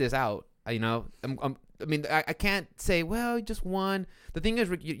cut this out. I mean, I can't say, well, just one. The thing is,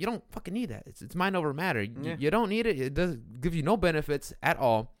 Rick, you don't fucking need that. It's mind over matter. Yeah. You don't need it. It does give you no benefits at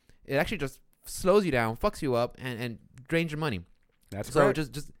all. It actually just slows you down, fucks you up, and drains your money. That's So right.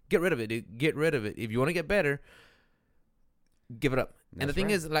 just get rid of it, dude. Get rid of it. If you want to get better, give it up. And the That's thing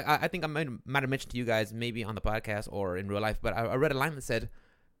right. is, like, I think I might have mentioned to you guys maybe on the podcast or in real life, but I read a line that said,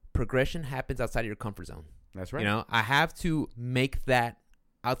 progression happens outside of your comfort zone. That's right. You know, I have to make that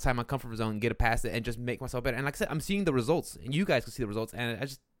outside my comfort zone, get it past it, and just make myself better. And like I said, I'm seeing the results, and you guys can see the results. And I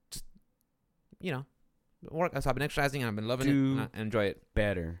just work. So I've been exercising, and I've been loving it, and I enjoy it.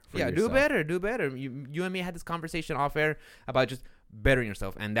 better. For Yeah, yourself. do better. You and me had this conversation off air about just bettering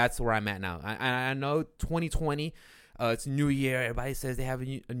yourself, and that's where I'm at now. I know 2020, it's New Year. Everybody says they have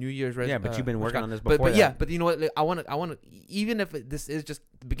a New Year's resolution. Yeah, but you've been working on this But before. yeah, that. but you know what? Like, I want to. Even if this is just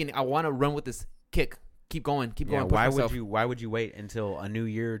the beginning, I want to run with this kick. Keep going. Keep going. Yeah, push myself. why would you wait until a new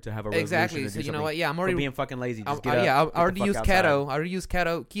year to have a resolution? Exactly. To So do you know something? what? Yeah, I'm Quit already being fucking lazy. Just I get up. I already get the used fuck outside. keto. I already used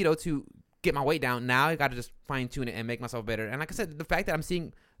keto to get my weight down. Now I got to just fine tune it and make myself better. And like I said, the fact that I'm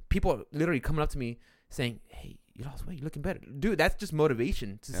seeing people literally coming up to me saying, "Hey, you lost weight. You're looking better, dude." That's just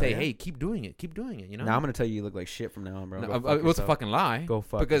motivation to Hell say, yeah. "Hey, keep doing it. Keep doing it." You know. Now I'm gonna tell you look like shit from now on, bro. No, Go fuck it was a yourself. fucking lie. Go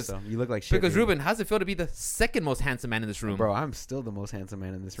fuck because yourself. You look like shit. because dude. Ruben, how's it feel to be the second most handsome man in this room? Bro, I'm still the most handsome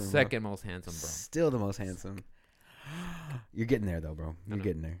man in this room. bro. Second most handsome, bro. Still the most handsome. You're getting there though, bro. You're know.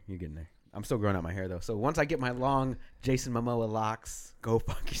 getting there. You're getting there. I'm still growing out my hair though. So once I get my long Jason Momoa locks, go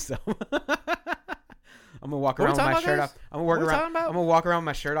fuck yourself. I'm gonna walk What we around with talking my about, shirt guys? off. I'm What we gonna talking about? I'm gonna walk around with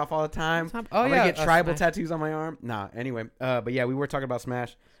my shirt off all the time. Oh, I'm yeah, gonna get tribal Smash. tattoos on my arm. Nah, anyway. But yeah, we were talking about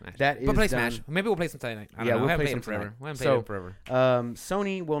Smash. Smash. That is But play done. Smash. Maybe we'll play some tonight. I don't Yeah, know. we'll We haven't play played him some forever. tonight. We haven't So- played him forever.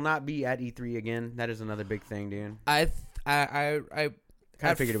 Sony will not be at E3 again. That is another big thing, dude. I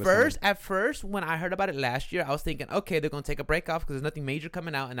Kind of figured it was at first, when I heard about it last year, I was thinking, okay, they're gonna take a break off because there's nothing major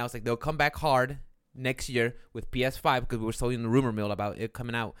coming out, and I was like, they'll come back hard next year with PS5 because we were still in the rumor mill about it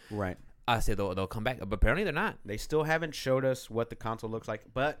coming out. Right. I said they'll come back, but apparently they're not. They still haven't showed us what the console looks like,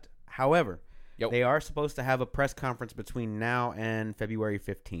 but however, Yep. they are supposed to have a press conference between now and February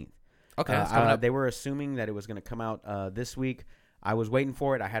 15th. Okay, that's coming up. They were assuming that it was going to come out this week. I was waiting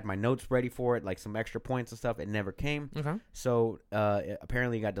for it. I had my notes ready for it, like some extra points and stuff. It never came. Okay. So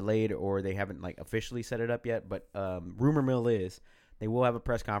apparently it got delayed, or they haven't like officially set it up yet. But rumor mill is they will have a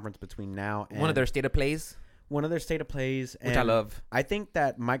press conference between now and One of their state of plays, one of their state of plays, which I love. I think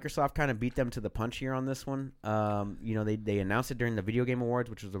that Microsoft kind of beat them to the punch here on this one. They announced it during the Video Game Awards,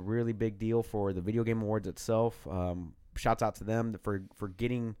 which was a really big deal for the Video Game Awards itself. Shouts out to them for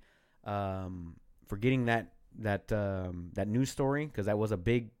getting that news story, because that was a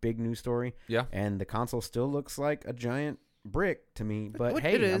big news story. Yeah. And the console still looks like a giant brick to me. But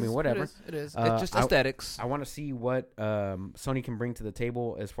hey, it is, I mean, whatever. It is. Uh, It's just aesthetics. I want to see what Sony can bring to the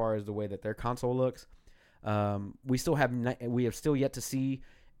table as far as the way that their console looks. We have still yet to see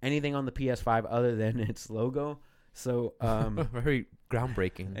anything on the PS5 other than its logo. So Very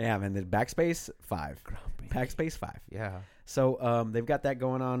groundbreaking. yeah, man, the Backspace 5. Groundbreaking. Backspace 5. Yeah. So they've got that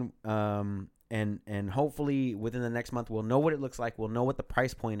going on. And hopefully within the next month we'll know what it looks like. We'll know what the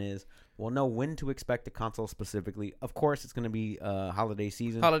price point is. We'll know when to expect the console specifically. Of course, it's going to be holiday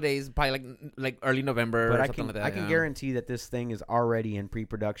season. Holidays, probably like early November But or I something can like that. I can guarantee that this thing is already in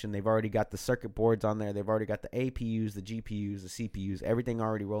pre-production. They've already got the circuit boards on there. They've already got the APUs, the GPUs, the CPUs, everything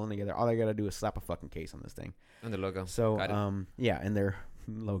already rolling together. All they got to do is slap a fucking case on this thing. And the logo. So Got it. yeah, and their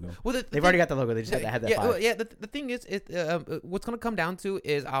logo. Well, They've already got the logo. They just have that yeah, 5. well, yeah. The thing is, what's gonna come down to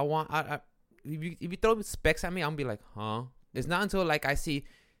is if you throw specs at me, I'm gonna be like, huh? It's not until like I see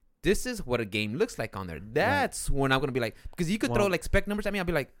this is what a game looks like on there. That's when I'm gonna be like, because you could throw like spec numbers at me, I'll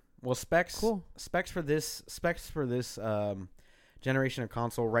be like, well, specs cool. Specs for this generation of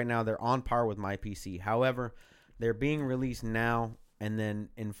console right now, they're on par with my PC. However, they're being released now, and then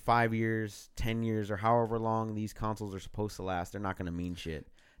in 5 years, 10 years, or however long these consoles are supposed to last, they're not going to mean shit.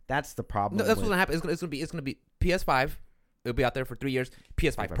 That's the problem. No, that's what's gonna happen. It's gonna be PS5. It'll be out there for 3 years.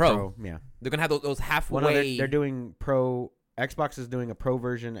 PS5 Pro. Yeah. They're gonna have those halfway. Well, no, they're doing Pro. Xbox is doing a Pro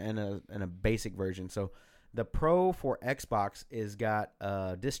version and a basic version. So the Pro for Xbox is got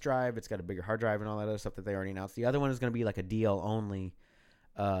a disk drive. It's got a bigger hard drive and all that other stuff that they already announced. The other one is going to be like a DL only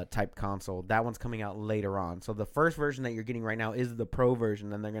type console. That one's coming out later on. So the first version that you're getting right now is the Pro version.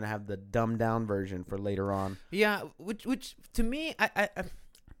 Then they're going to have the dumbed down version for later on. Yeah, which to me,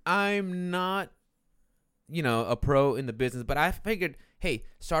 I'm not, a pro in the business, but I figured, hey,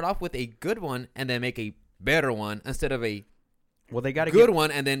 start off with a good one and then make a better one instead of a they got good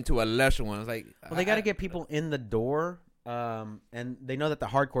one and then to a lesser one. It's like, they got to get people in the door, and they know that the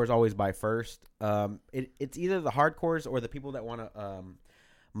hardcores always buy first. It's either the hardcores or the people that want to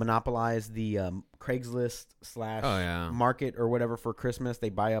monopolize the Craigslist / market or whatever for Christmas. They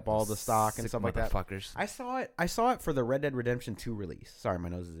buy up all the stock and stuff like that. I saw it for the Red Dead Redemption 2 release. Sorry, my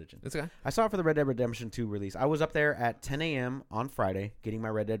nose is itching. It's okay. I saw it for the Red Dead Redemption 2 release. I was up there at 10 a.m. on Friday getting my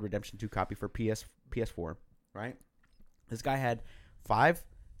Red Dead Redemption 2 copy for PS4, right? This guy had 5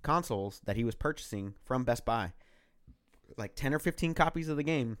 consoles that he was purchasing from Best Buy. Like 10 or 15 copies of the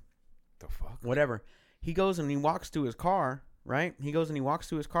game. The fuck? Whatever. He goes and he walks to his car, right?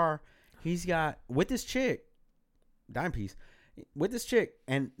 He's got, with this chick, dime piece, with this chick,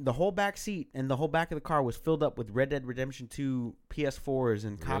 and the whole back seat and the whole back of the car was filled up with Red Dead Redemption 2 PS4s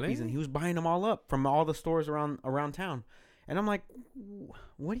and copies, Really? and he was buying them all up from all the stores around town. And I'm like,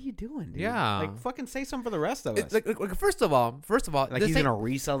 what are you doing, dude? Yeah. Like, fucking say something for the rest of us. It's like first of all, like he's going to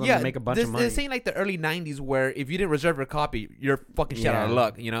resell them and make a bunch of money. This ain't like the early 90s where if you didn't reserve your copy, you're fucking shit out of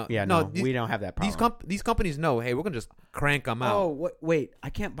luck, Yeah, no, we don't have that problem. These companies know, hey, we're going to just crank them out. Oh, wait, I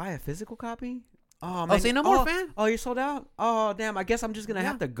can't buy a physical copy? Oh, man. Say no more, fan? Oh, you're sold out? Oh, damn, I guess I'm just going to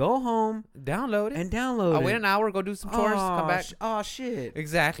have to go home. Download it. And download it. I'll wait an hour, go do some chores, come back. Shit.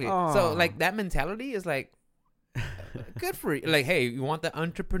 Exactly. Oh. So, like, that mentality is like, good for you. Like, hey, you want the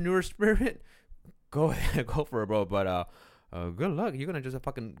entrepreneur spirit? Go ahead, go for it, bro. But good luck. You're gonna just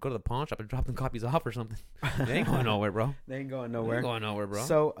fucking go to the pawn shop and drop them copies off or something. They ain't going nowhere, bro. They ain't going nowhere. They ain't going nowhere, bro.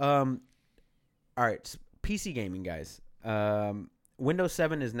 So, all right, PC gaming, guys. Windows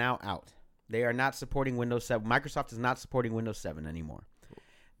 7 is now out. They are not supporting Windows 7. Microsoft is not supporting Windows 7 anymore.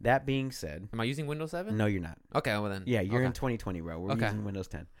 That being said, Am I using Windows 7? no, you're not. Okay, well then. Yeah, you're okay. in 2020, bro. We're Okay. using Windows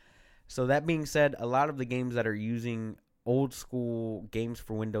 10. So that being said, a lot of the games that are using old school games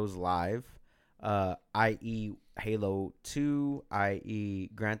for Windows Live, i.e. Halo 2, i.e.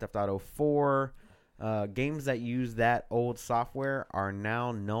 Grand Theft Auto 4, games that use that old software are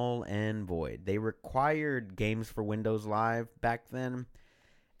now null and void. They required games for Windows Live back then,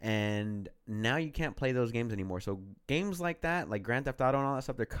 and now you can't play those games anymore. So games like that, like Grand Theft Auto and all that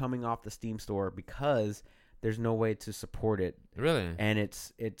stuff, they're coming off the Steam store because there's no way to support it. Really? And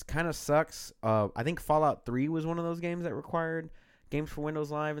it's kind of sucks. I think Fallout 3 was one of those games that required games for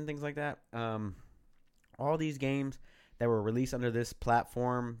Windows Live and things like that. All these games that were released under this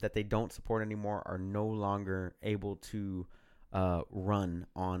platform that they don't support anymore are no longer able to run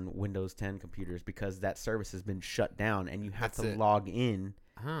on Windows 10 computers because that service has been shut down, and you have to log in.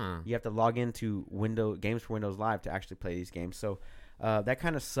 You have to log into Games for Windows Live to actually play these games. So that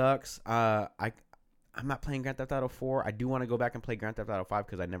kind of sucks. I'm not playing Grand Theft Auto 4. I do want to go back and play Grand Theft Auto 5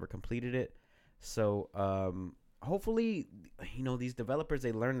 because I never completed it. So hopefully, these developers,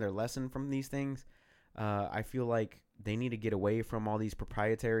 they learn their lesson from these things. I feel like they need to get away from all these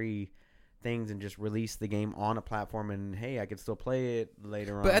proprietary things and just release the game on a platform, and hey, I could still play it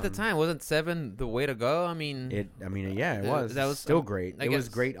later on. But at the time, wasn't 7 the way to go? I mean, it was. That was still great. It was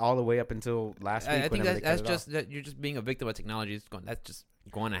great all the way up until last week. I think that's just that you're just being a victim of technology. That's just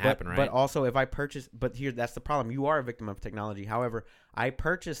going to happen, right? But also, if I purchase, that's the problem. You are a victim of technology. However, I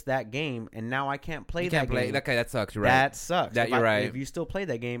purchased that game, and now I can't play that game. Okay, that sucks. You're right. That sucks. You're right. If you still play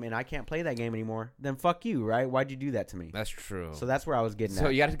that game and I can't play that game anymore, then fuck you, right? Why'd you do that to me? That's true. So that's where I was getting at. So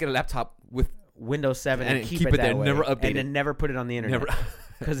you got to get a laptop with Windows 7 and keep it there, that way. never update and then never put it on the internet.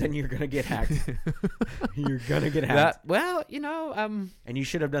 Because then you're gonna get hacked. You're gonna get hacked. And you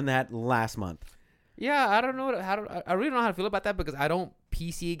should have done that last month. Yeah, I don't know I really don't know how to feel about that because I don't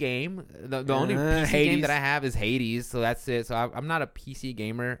PC game. The only PC game that I have is Hades, so that's it. So I'm not a PC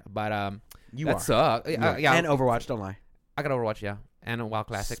gamer, but you that are. Sucks. Yeah, and Overwatch. Don't lie. I got Overwatch, yeah, and a WoW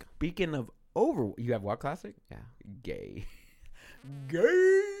Classic. Speaking of you have WoW Classic? Yeah. Gay.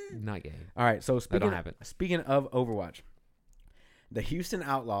 Not gay. All right, so speaking of Overwatch, the Houston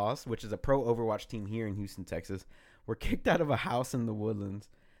Outlaws, which is a pro Overwatch team here in Houston, Texas, were kicked out of a house in the Woodlands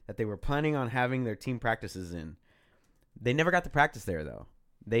that they were planning on having their team practices in. They never got to practice there, though.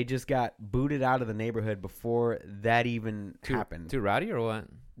 They just got booted out of the neighborhood before that even happened. Too rowdy or what?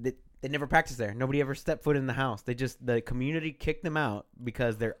 They never practiced there. Nobody ever stepped foot in the house. The community kicked them out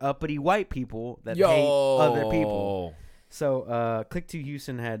because they're uppity white people that hate other people. So, Click2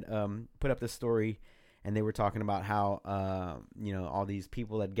 Houston had put up this story, and they were talking about how all these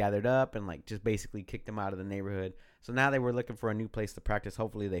people had gathered up and like just basically kicked them out of the neighborhood. So now they were looking for a new place to practice.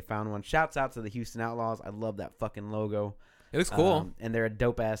 Hopefully they found one. Shouts out to the Houston Outlaws. I love that fucking logo. It looks cool. And they're a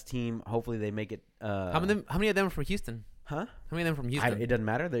dope ass team. Hopefully they make it. How many of them are from Houston? Huh? How many of them from Houston? It doesn't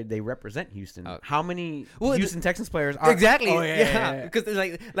matter. They represent Houston. How many Houston Texans players are exactly? Oh, yeah. Because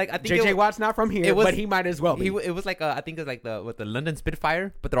like I think JJ Watt's not from here, but he might as well be. It was like I think it's like the London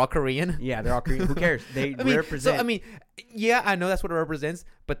Spitfire, but they're all Korean. Yeah, they're all Korean. Who cares? They represent. So yeah, I know that's what it represents.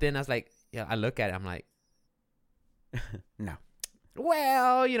 But then I was like, yeah, I look at it, I'm like, no.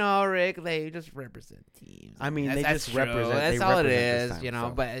 Well, Rick, they just represent teams. They just represent. That's all it is,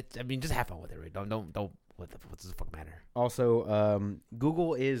 But just have fun with it, Rick. Don't. What does the fuck matter? Also,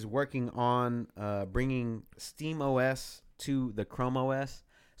 Google is working on bringing Steam OS to the Chrome OS.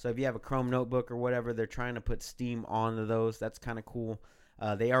 So if you have a Chrome notebook or whatever, they're trying to put Steam onto those. That's kind of cool.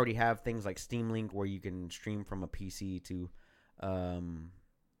 They already have things like Steam Link where you can stream from a PC to, from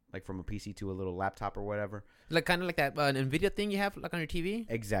a PC to a little laptop or whatever. Like kind of like that NVIDIA thing you have like on your TV.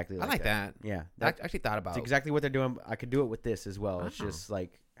 Exactly. I like that. Yeah, I actually thought about. It's exactly what they're doing. I could do it with this as well. It's just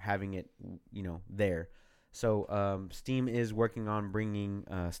like having it, there. So Steam is working on bringing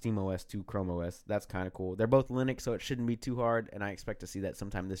SteamOS to Chrome OS. That's kind of cool. They're both Linux, so it shouldn't be too hard, and I expect to see that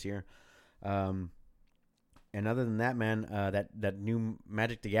sometime this year. And other than that, man, that new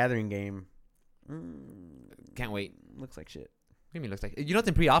Magic the Gathering game, can't wait. Looks like shit. What do you mean looks like? It's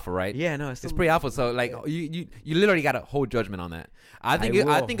in pre-alpha, right? Yeah, no, it's pre-alpha. So like you literally got a whole judgment on that. I think it's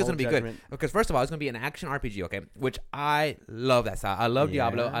gonna be good because first of all, it's gonna be an action RPG, okay? Which I love that style. I love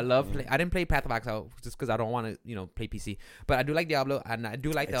Diablo. I didn't play Path of Exile just because I don't want to play PC, but I do like Diablo and I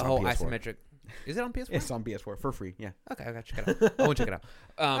do like the whole isometric. Is it on PS4? It's on PS4 for free. Yeah. Okay, I gotta check it out. I won't check it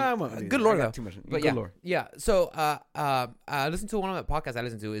out. Good lord, though. Too much. But good lord. Yeah. So, I listened to one of the podcasts I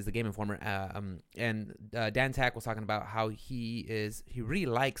listen to is the Game Informer. And Dan Tack was talking about how he really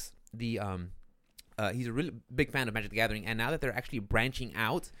likes the he's a really big fan of Magic the Gathering, and now that they're actually branching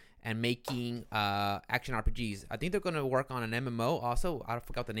out and making action RPGs. I think they're going to work on an MMO also. I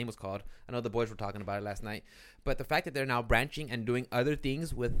forgot what the name was called. I know the boys were talking about it last night. But the fact that they're now branching and doing other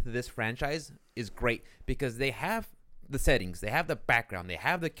things with this franchise is great because they have the settings, they have the background, they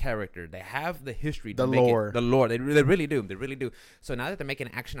have the character, they have the history, the lore. The lore. They really do. They really do. So now that they're making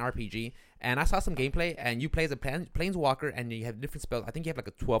an action RPG, and I saw some gameplay, and you play as a planeswalker, and you have different spells. I think you have like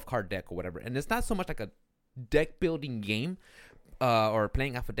a 12-card deck or whatever, and it's not so much like a deck building game or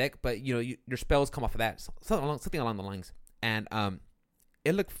playing off a deck, but your spells come off of that, something along the lines, and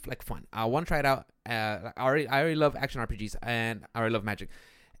it looked like fun. I want to try it out. I already love action RPGs, and I already love Magic.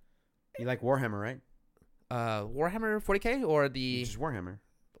 You like Warhammer, right? Warhammer 40K or the just Warhammer.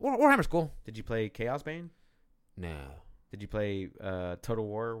 Warhammer's cool. Did you play Chaos Bane? No. Did you play Total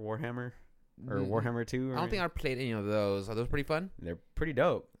War Warhammer or Warhammer 2? I don't think I played any of those. Are those pretty fun? They're pretty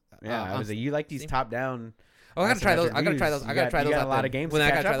dope. Yeah, you like these top down. Oh, I gotta try those. I gotta try those. I gotta try those. You got out a lot of games. When to I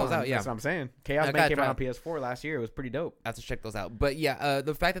catch gotta try up those on. out. Yeah, that's what I'm saying. Chaos Bane came out on PS4 last year. It was pretty dope. I have to check those out. But yeah,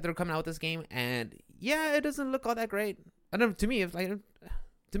 the fact that they're coming out with this game, and yeah, it doesn't look all that great. I don't know. To me, I've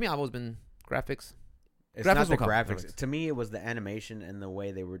always been graphics. It's not the graphics. To me, it was the animation and the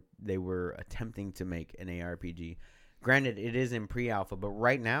way they were attempting to make an ARPG. Granted, it is in pre-alpha, but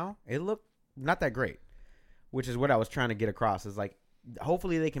right now it looked not that great, which is what I was trying to get across. Is like,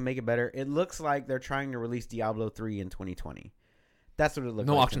 hopefully they can make it better. It looks like they're trying to release Diablo 3 in 2020. That's what it looked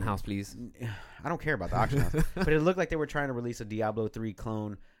like. No auction house, please. I don't care about the auction house, but it looked like they were trying to release a Diablo 3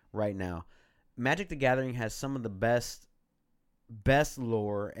 clone right now. Magic the Gathering has some of the best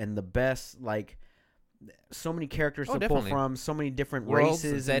lore and the best so many characters to pull from, so many different worlds,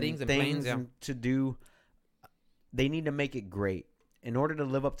 races, settings, and things planes to do. They need to make it great in order to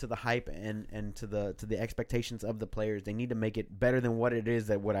live up to the hype and to the expectations of the players. They need to make it better than what it is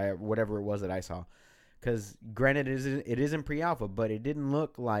whatever it was that I saw. Because granted, it is in pre-alpha, but it didn't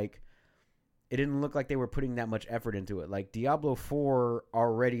look like they were putting that much effort into it. Like Diablo 4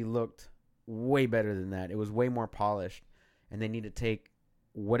 already looked way better than that. It was way more polished, and they need to take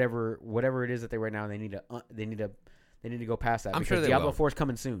whatever it is that they right now. They need to go past that. I'm sure Diablo 4 is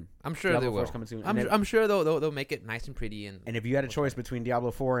coming soon. I'm sure they will. 4 is coming soon. I'm sure they'll make it nice and pretty. And if you had a choice between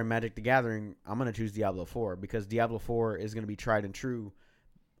Diablo 4 and Magic the Gathering, I'm gonna choose Diablo 4 because Diablo 4 is gonna be tried and true.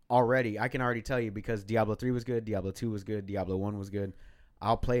 Already, I can already tell you because Diablo 3 was good, Diablo 2 was good, Diablo 1 was good.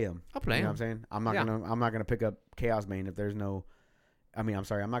 I'll play them. You know what I'm saying? I'm not gonna pick up Chaos Bane if there's no. I'm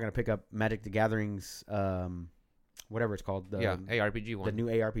sorry. I'm not gonna pick up Magic the Gathering's whatever it's called, ARPG one, the new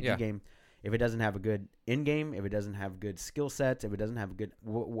ARPG game, if it doesn't have a good in game, if it doesn't have good skill sets, if it doesn't have a good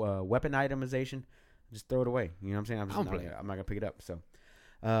weapon itemization, just throw it away. You know what I'm saying? I'm not gonna pick it up. So,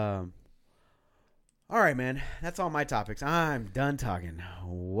 all right, man. That's all my topics. I'm done talking.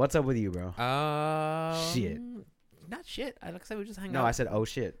 What's up with you, bro? Shit. Not shit. Like I said, we just hang out. No, I said oh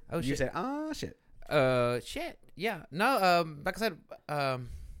shit. Oh shit. You said shit. Shit. Yeah. No. Like I said,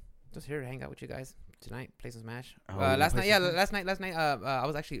 just here to hang out with you guys tonight. Play some Smash. Last night. I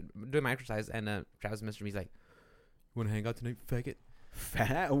was actually doing my exercise, and Travis messaged me. He's like, "You want to hang out tonight, faggot?"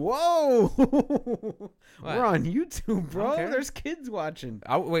 Whoa. We're on YouTube, bro. There's kids watching.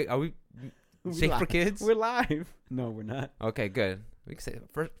 Are we safe for kids? We're live. No, we're not. Okay, good. We can say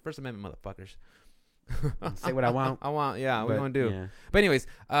First Amendment, motherfuckers. Say what I want. Yeah, what we want to do. Yeah. But anyways,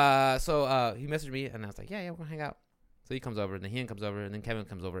 so he messaged me, and I was like, yeah, we're gonna hang out. So he comes over, and then Ian comes over, and then Kevin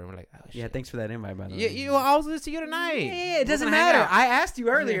comes over, and we're like, oh shit. Yeah, thanks for that invite, by the way. Yeah, I was listening to you tonight. Yeah, it doesn't matter. I asked you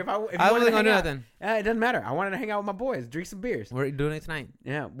earlier if I wasn't gonna do nothing. It doesn't matter. I wanted to hang out with my boys, drink some beers. We're doing it tonight.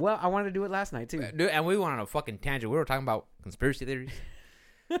 Yeah, well, I wanted to do it last night too. And we went on a fucking tangent. We were talking about conspiracy theories.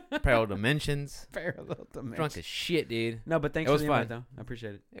 Parallel dimensions. Drunk as shit, dude. No, but thanks for the invite, though. I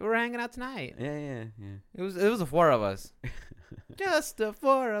appreciate it. We're hanging out tonight. Yeah. It was the four of us. Just the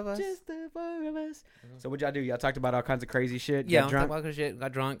four of us. So what y'all do? Y'all talked about all kinds of crazy shit. Yeah, got drunk. About shit.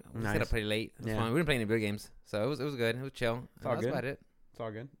 Got drunk. We stayed up pretty late. It was fun. We didn't play any video games, so it was good. It was chill. It's all good. That's about it. It's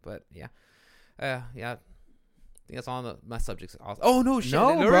all good. But yeah. I think that's all my subjects. Oh no, shit!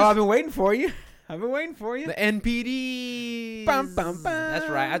 No, bro, I've been waiting for you. The NPDs. Bum, bum, bum. That's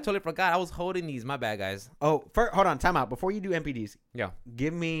right. I totally forgot. I was holding these. My bad, guys. Oh, hold on. Time out. Before you do NPDs. Yeah.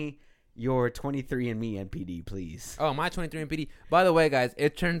 Give me your 23andMe NPD, please. Oh, my 23andMe. By the way, guys,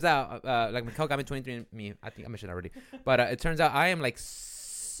 it turns out, like Mikkel got me 23andMe. I think I mentioned it already. But it turns out I am like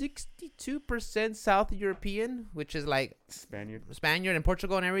 62% South European, which is like Spaniard and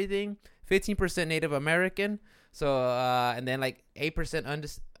Portugal and everything. 15% Native American. So, and then like 8%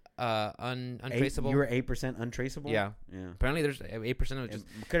 untraceable. You were 8% untraceable? Yeah. Apparently there's 8% of just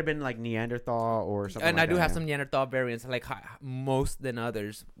could have been like Neanderthal or something. And I do have some Neanderthal variants, like most than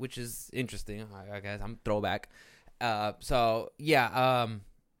others, which is interesting. I guess I'm throwback. So yeah.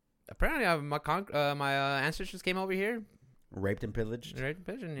 apparently my ancestors came over here, Raped and pillaged, right,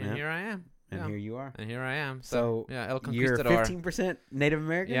 and Yeah. here I am. and Yeah. here you are. And here I am. So yeah, El You're Conquistador. 15% Native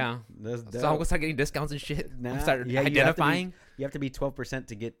American. Yeah. That's dope. So I'm gonna start getting discounts and shit. Nah, I'm start yeah, identifying. You have to be 12%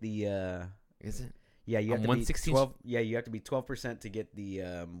 to get the. Is it? Yeah, you have I'm to be 116. 12. Yeah, you have to be 12% to get the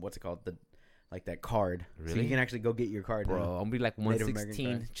what's it called, the like that card. So Really? you can actually go get your card. Bro, now. I'm gonna be like Native American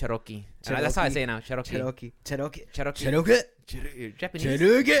 116 card. Cherokee. That's how I Cherokee. say it now. Cherokee. Cherokee. Cherokee. Cherokee. Japanese.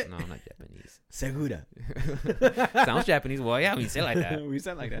 Cherokee. No, not Japanese. Segura. Sounds Japanese. Well, yeah, we say it like that. We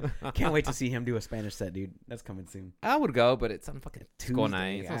sound like that. Can't wait to see him do a Spanish set, dude. That's coming soon. I would go, but it's on fucking school Tuesday.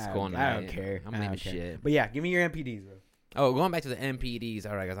 night. It's on I school don't- night. I don't care. I'm I leaving don't care. shit. But yeah, give me your MPDs, bro. Oh, going back to the MPDs.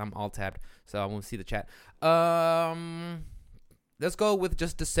 All right, guys, I'm all tabbed, so I won't see the chat. Let's go with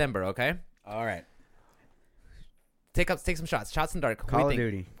just December, okay? All right. Take some shots. Shots in the dark. What do Call you of think?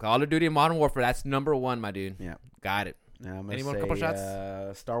 Duty. Call of Duty and Modern Warfare. That's number one, my dude. Yeah. Got it. Now I'm gonna Any more say, couple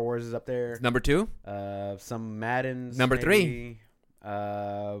shots? Star Wars is up there. It's number two. Some Maddens. Number maybe.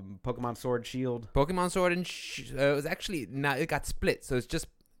 Pokemon Sword Shield. Pokemon Sword and it was actually now it got split, so it's just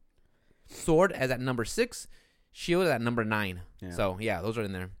Sword as at number 6, Shield at number 9. Yeah. So yeah, those are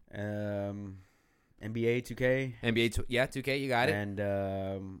in there. NBA 2K. NBA, 2K, you got it.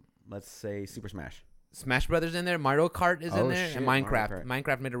 And let's say Super Smash. Smash Brothers in there. Mario Kart is in Oh, there, shit, and Mario Minecraft. Kart.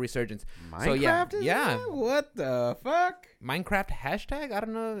 Minecraft made a resurgence. Minecraft So, yeah, is yeah. there? What the fuck? Minecraft hashtag? I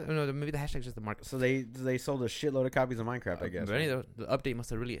don't know. No, maybe the hashtag is just the market. So they sold a shitload of copies of Minecraft, I guess. But anyway, the update must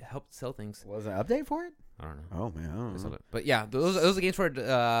have really helped sell things. Was an update for it? I don't know. Oh man, I don't know. But yeah, those are the games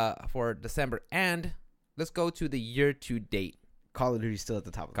for December. And let's go to the year to date. Call of Duty's still at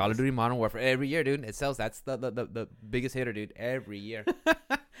the top of the Call of list. Duty Modern Warfare every year, dude. It sells. That's the biggest hitter, dude. Every year,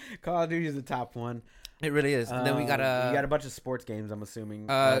 Call of Duty is the top one. it really is. And then we got you got a bunch of sports games. I'm assuming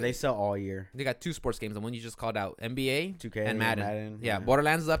they sell all year. they got 2 sports games. The one you just called out, NBA 2K and Madden. yeah.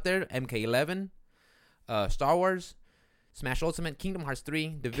 Borderlands is up there. MK11, Star Wars, Smash Ultimate, Kingdom Hearts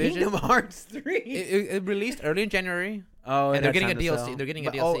 3, Division. Kingdom Hearts 3. It released early in January. Oh, and they're it had getting a time to DLC. sell. They're getting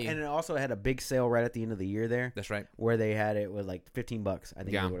a But- DLC. Oh, and it also had a big sale right at the end of the year there, That's right. where they had it with like $15. I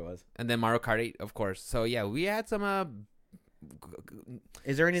think Yeah. is what it was. And then Mario Kart 8, of course. So yeah, we had some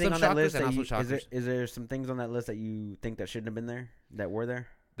Is there anything Some on that shockers list and that also you, shockers. is there some things on that list that you think that shouldn't have been there, that were there,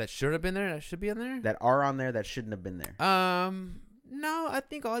 that should have been there. That should be in there. that are on there that shouldn't have been there? No, I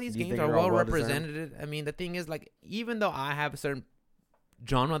think all these You games think are they're all well well-deserved? represented. I mean, the thing is, like, even though I have a certain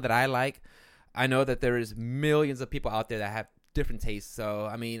genre that I like, I know that there is millions of people out there that have different tastes. So,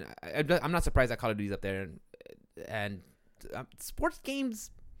 I mean, I'm not surprised that Call of Duty's up there. And sports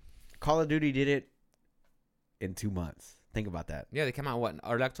games, Call of Duty did it in 2 months. Think about that. yeah, they came out, what,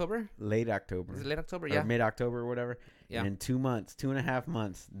 early October? Late October. Is it late October? Or Yeah. mid-October or whatever. Yeah. And in 2 months, 2.5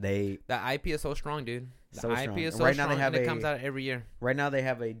 months, they The IP is so strong, dude. The So IP strong. is And so right now strong, they have and it a- comes out every year. right now they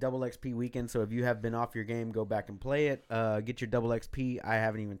have a double XP weekend. So if you have been off your game, go back and play it. Get your double XP. I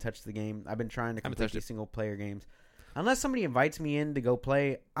haven't even touched the game. I've been trying to Haven't complete touched these it. single player games. Unless somebody invites me in to go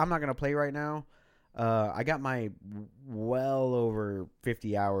play, I'm not gonna play right now. I got my well over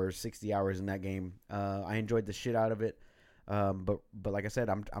 50 hours, 60 hours in that game. I enjoyed the shit out of it. But like I said,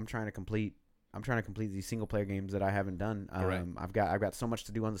 I'm trying to complete these single player games that I haven't done. Correct. I've got so much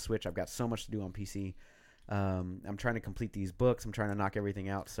to do on the Switch. I've got so much to do on PC. I'm trying to complete these books. I'm trying to knock everything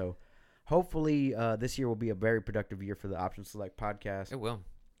out. So hopefully this year will be a very productive year for the Option Select podcast, It will.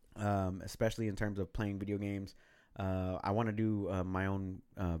 especially in terms of playing video games. I want to do my own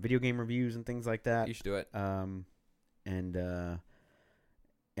video game reviews and things like that. You should do it.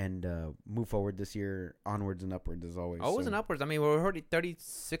 And move forward this year, onwards and upwards as always. Always So and upwards. I mean, we're already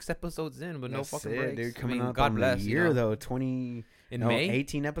 36 episodes in with no that's fucking it, breaks. dude. I Coming mean, up God on bless. the you year know. though, 20 In no, May,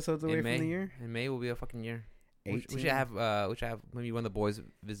 18 episodes away in May, from the year. in May will be a fucking year. We 18. should have maybe when the boys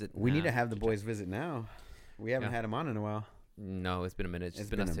visit. We need to have the should boys visit now. We haven't Yeah. had them on in a while. No, it's been a minute. It's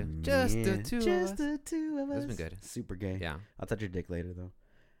been us a two. Just the minute. two. of Just us. the two of us. It's been good. Super gay. Yeah. I'll touch your dick later though.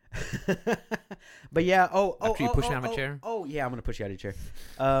 But yeah. After you push me out of my chair? Oh yeah, I'm gonna push you out of your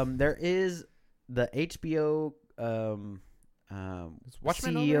chair. There is the HBO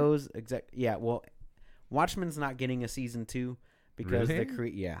Watchmen over? CEOs Yeah. Well, Watchmen's not getting a season 2 because Really?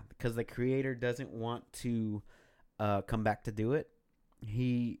 because the creator doesn't want to come back to do it.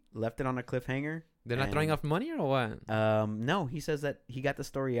 He left it on a cliffhanger. They're not and- throwing off money or what? No, he says that he got the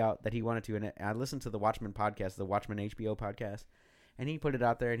story out that he wanted to, and I listened to the Watchmen podcast, the Watchmen HBO podcast, and he put it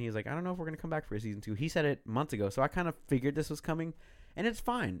out there, and he was like, "I don't know if we're gonna come back for a season 2." He said it months ago, so I kind of figured this was coming, and it's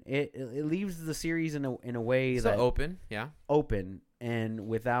fine. It leaves the series in a way So that open, yeah. open and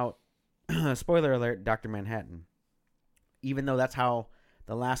without spoiler alert, Dr. Manhattan. Even though that's how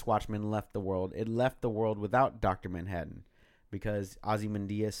the last Watchmen left the world, it left the world without Dr. Manhattan. because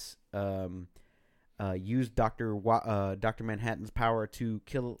Ozymandias used Dr. Manhattan's power to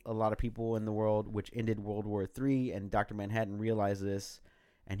kill a lot of people in the world, which ended World War III, and Dr. Manhattan realized this,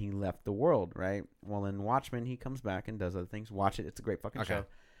 and he left the world, right? Well, in Watchmen, he comes back and does other things. Watch it. It's a great fucking show.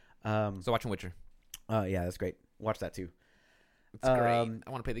 So watching Witcher. Yeah, that's great. Watch that, too. It's great. I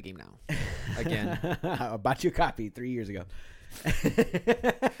want to play the game now. Again. I bought you a copy 3 years ago.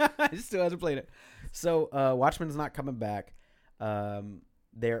 He still hasn't played it. So, Watchmen's not coming back.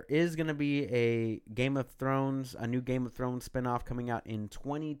 There is going to be a Game of Thrones, a new Game of Thrones spinoff coming out in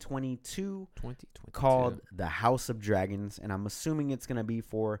 2022 called The House of Dragons, and I'm assuming it's going to be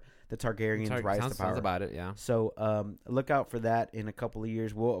for the Targaryens' rise to power. Sounds about it, yeah. So look out for that in a couple of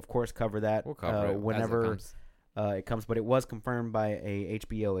years. We'll, of course, cover that whenever it comes, but it was confirmed by a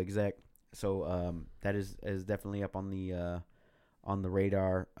HBO exec, so that is definitely up on the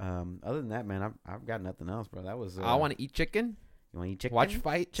radar. Other than that, man, I've got nothing else, bro. That was. I want to eat chicken. You want to eat chicken? Watch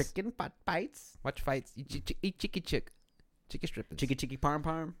fights. Chicken fights. Watch fights. Eat chicky strippings. Chicky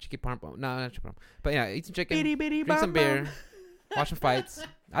parm. Chicky parm. No, not chicky parm. But yeah, eat some chicken. Bitty, bitty, drink some beer. Watch some fights.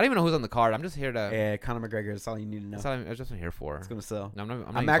 I don't even know who's on the card. I'm just here to. Yeah, Conor McGregor. That's all you need to know. That's all I'm just here for. It's gonna sell. No,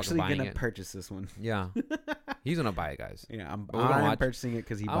 I'm actually gonna purchase this one. Yeah, he's gonna buy it, guys. Yeah, I'm watch. purchasing it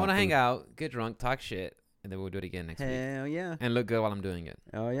because he. I want to hang out, get drunk, talk shit, and then we'll do it again next week. Hell yeah! And look good while I'm doing it.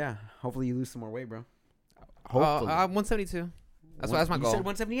 Oh yeah! Hopefully you lose some more weight, bro. Hopefully. 172. That's my goal. You said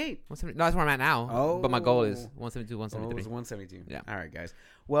 178. 170. No, that's where I'm at now. Oh. But my goal is 172, 173. Oh, it was 172. Yeah. All right, guys.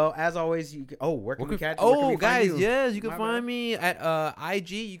 Well, as always, you. Where can we catch you? Oh, guys, yes, you can find me at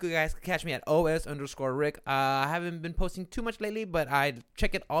IG. You guys can catch me at OS_Rick. I haven't been posting too much lately, but I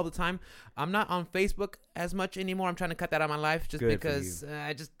check it all the time. I'm not on Facebook as much anymore. I'm trying to cut that out of my life just because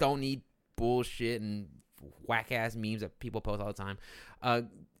I just don't need bullshit and whack ass memes that people post all the time.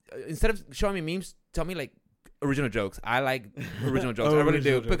 Instead of showing me memes, tell me like original jokes. I like original jokes. I really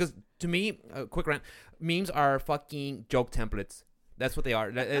do. Because to me, quick rant, memes are fucking joke templates. That's what they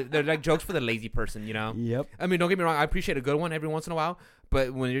are. They're like jokes for the lazy person, you know? Yep. I mean, don't get me wrong. I appreciate a good one every once in a while.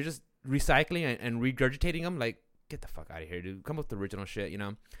 But when you're just recycling and regurgitating them, like, get the fuck out of here, dude. Come up with the original shit, you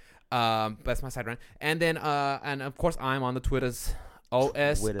know? That's my side rant. And then, and of course, I'm on the Twitters.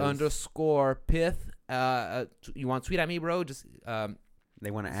 OS_Pith. You want to tweet at me, bro? Just they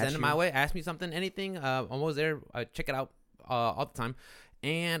want to send it my way. Ask me something, anything. I'm always there. Check it out all the time.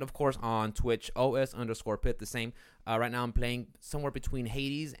 And of course on Twitch, OS_Pith. The same. Right now I'm playing somewhere between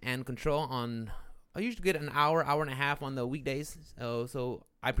Hades and Control. I usually get an hour and a half on the weekdays. So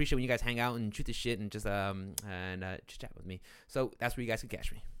I appreciate when you guys hang out and shoot the shit and just chat with me. So that's where you guys can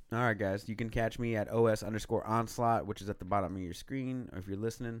catch me. All right, guys. You can catch me at OS_Onslaught, which is at the bottom of your screen, or if you're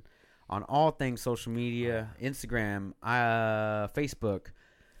listening, on all things social media, Instagram, Facebook,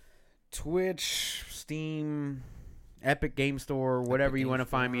 Twitch, Steam, Epic Game Store, whatever you want to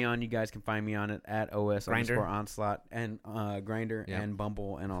find me on. You guys can find me on it at OS_Onslaught and Grindr and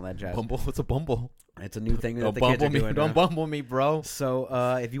Bumble and all that jazz. Bumble? What's a Bumble? It's a new thing that the kids are doing. Don't bumble me, bro. So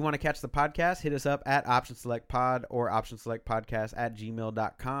if you want to catch the podcast, hit us up at OptionSelectPod or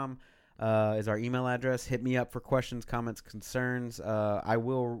OptionSelectPodcast@gmail.com is our email address. Hit me up for questions, comments, concerns.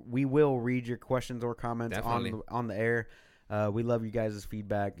 We will read your questions or comments on the air. We love you guys'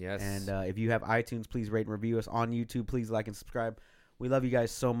 feedback. Yes. And if you have iTunes, please rate and review us. On YouTube, please like and subscribe. We love you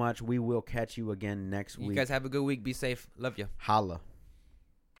guys so much. We will catch you again next week. You guys have a good week. Be safe. Love you. Holla.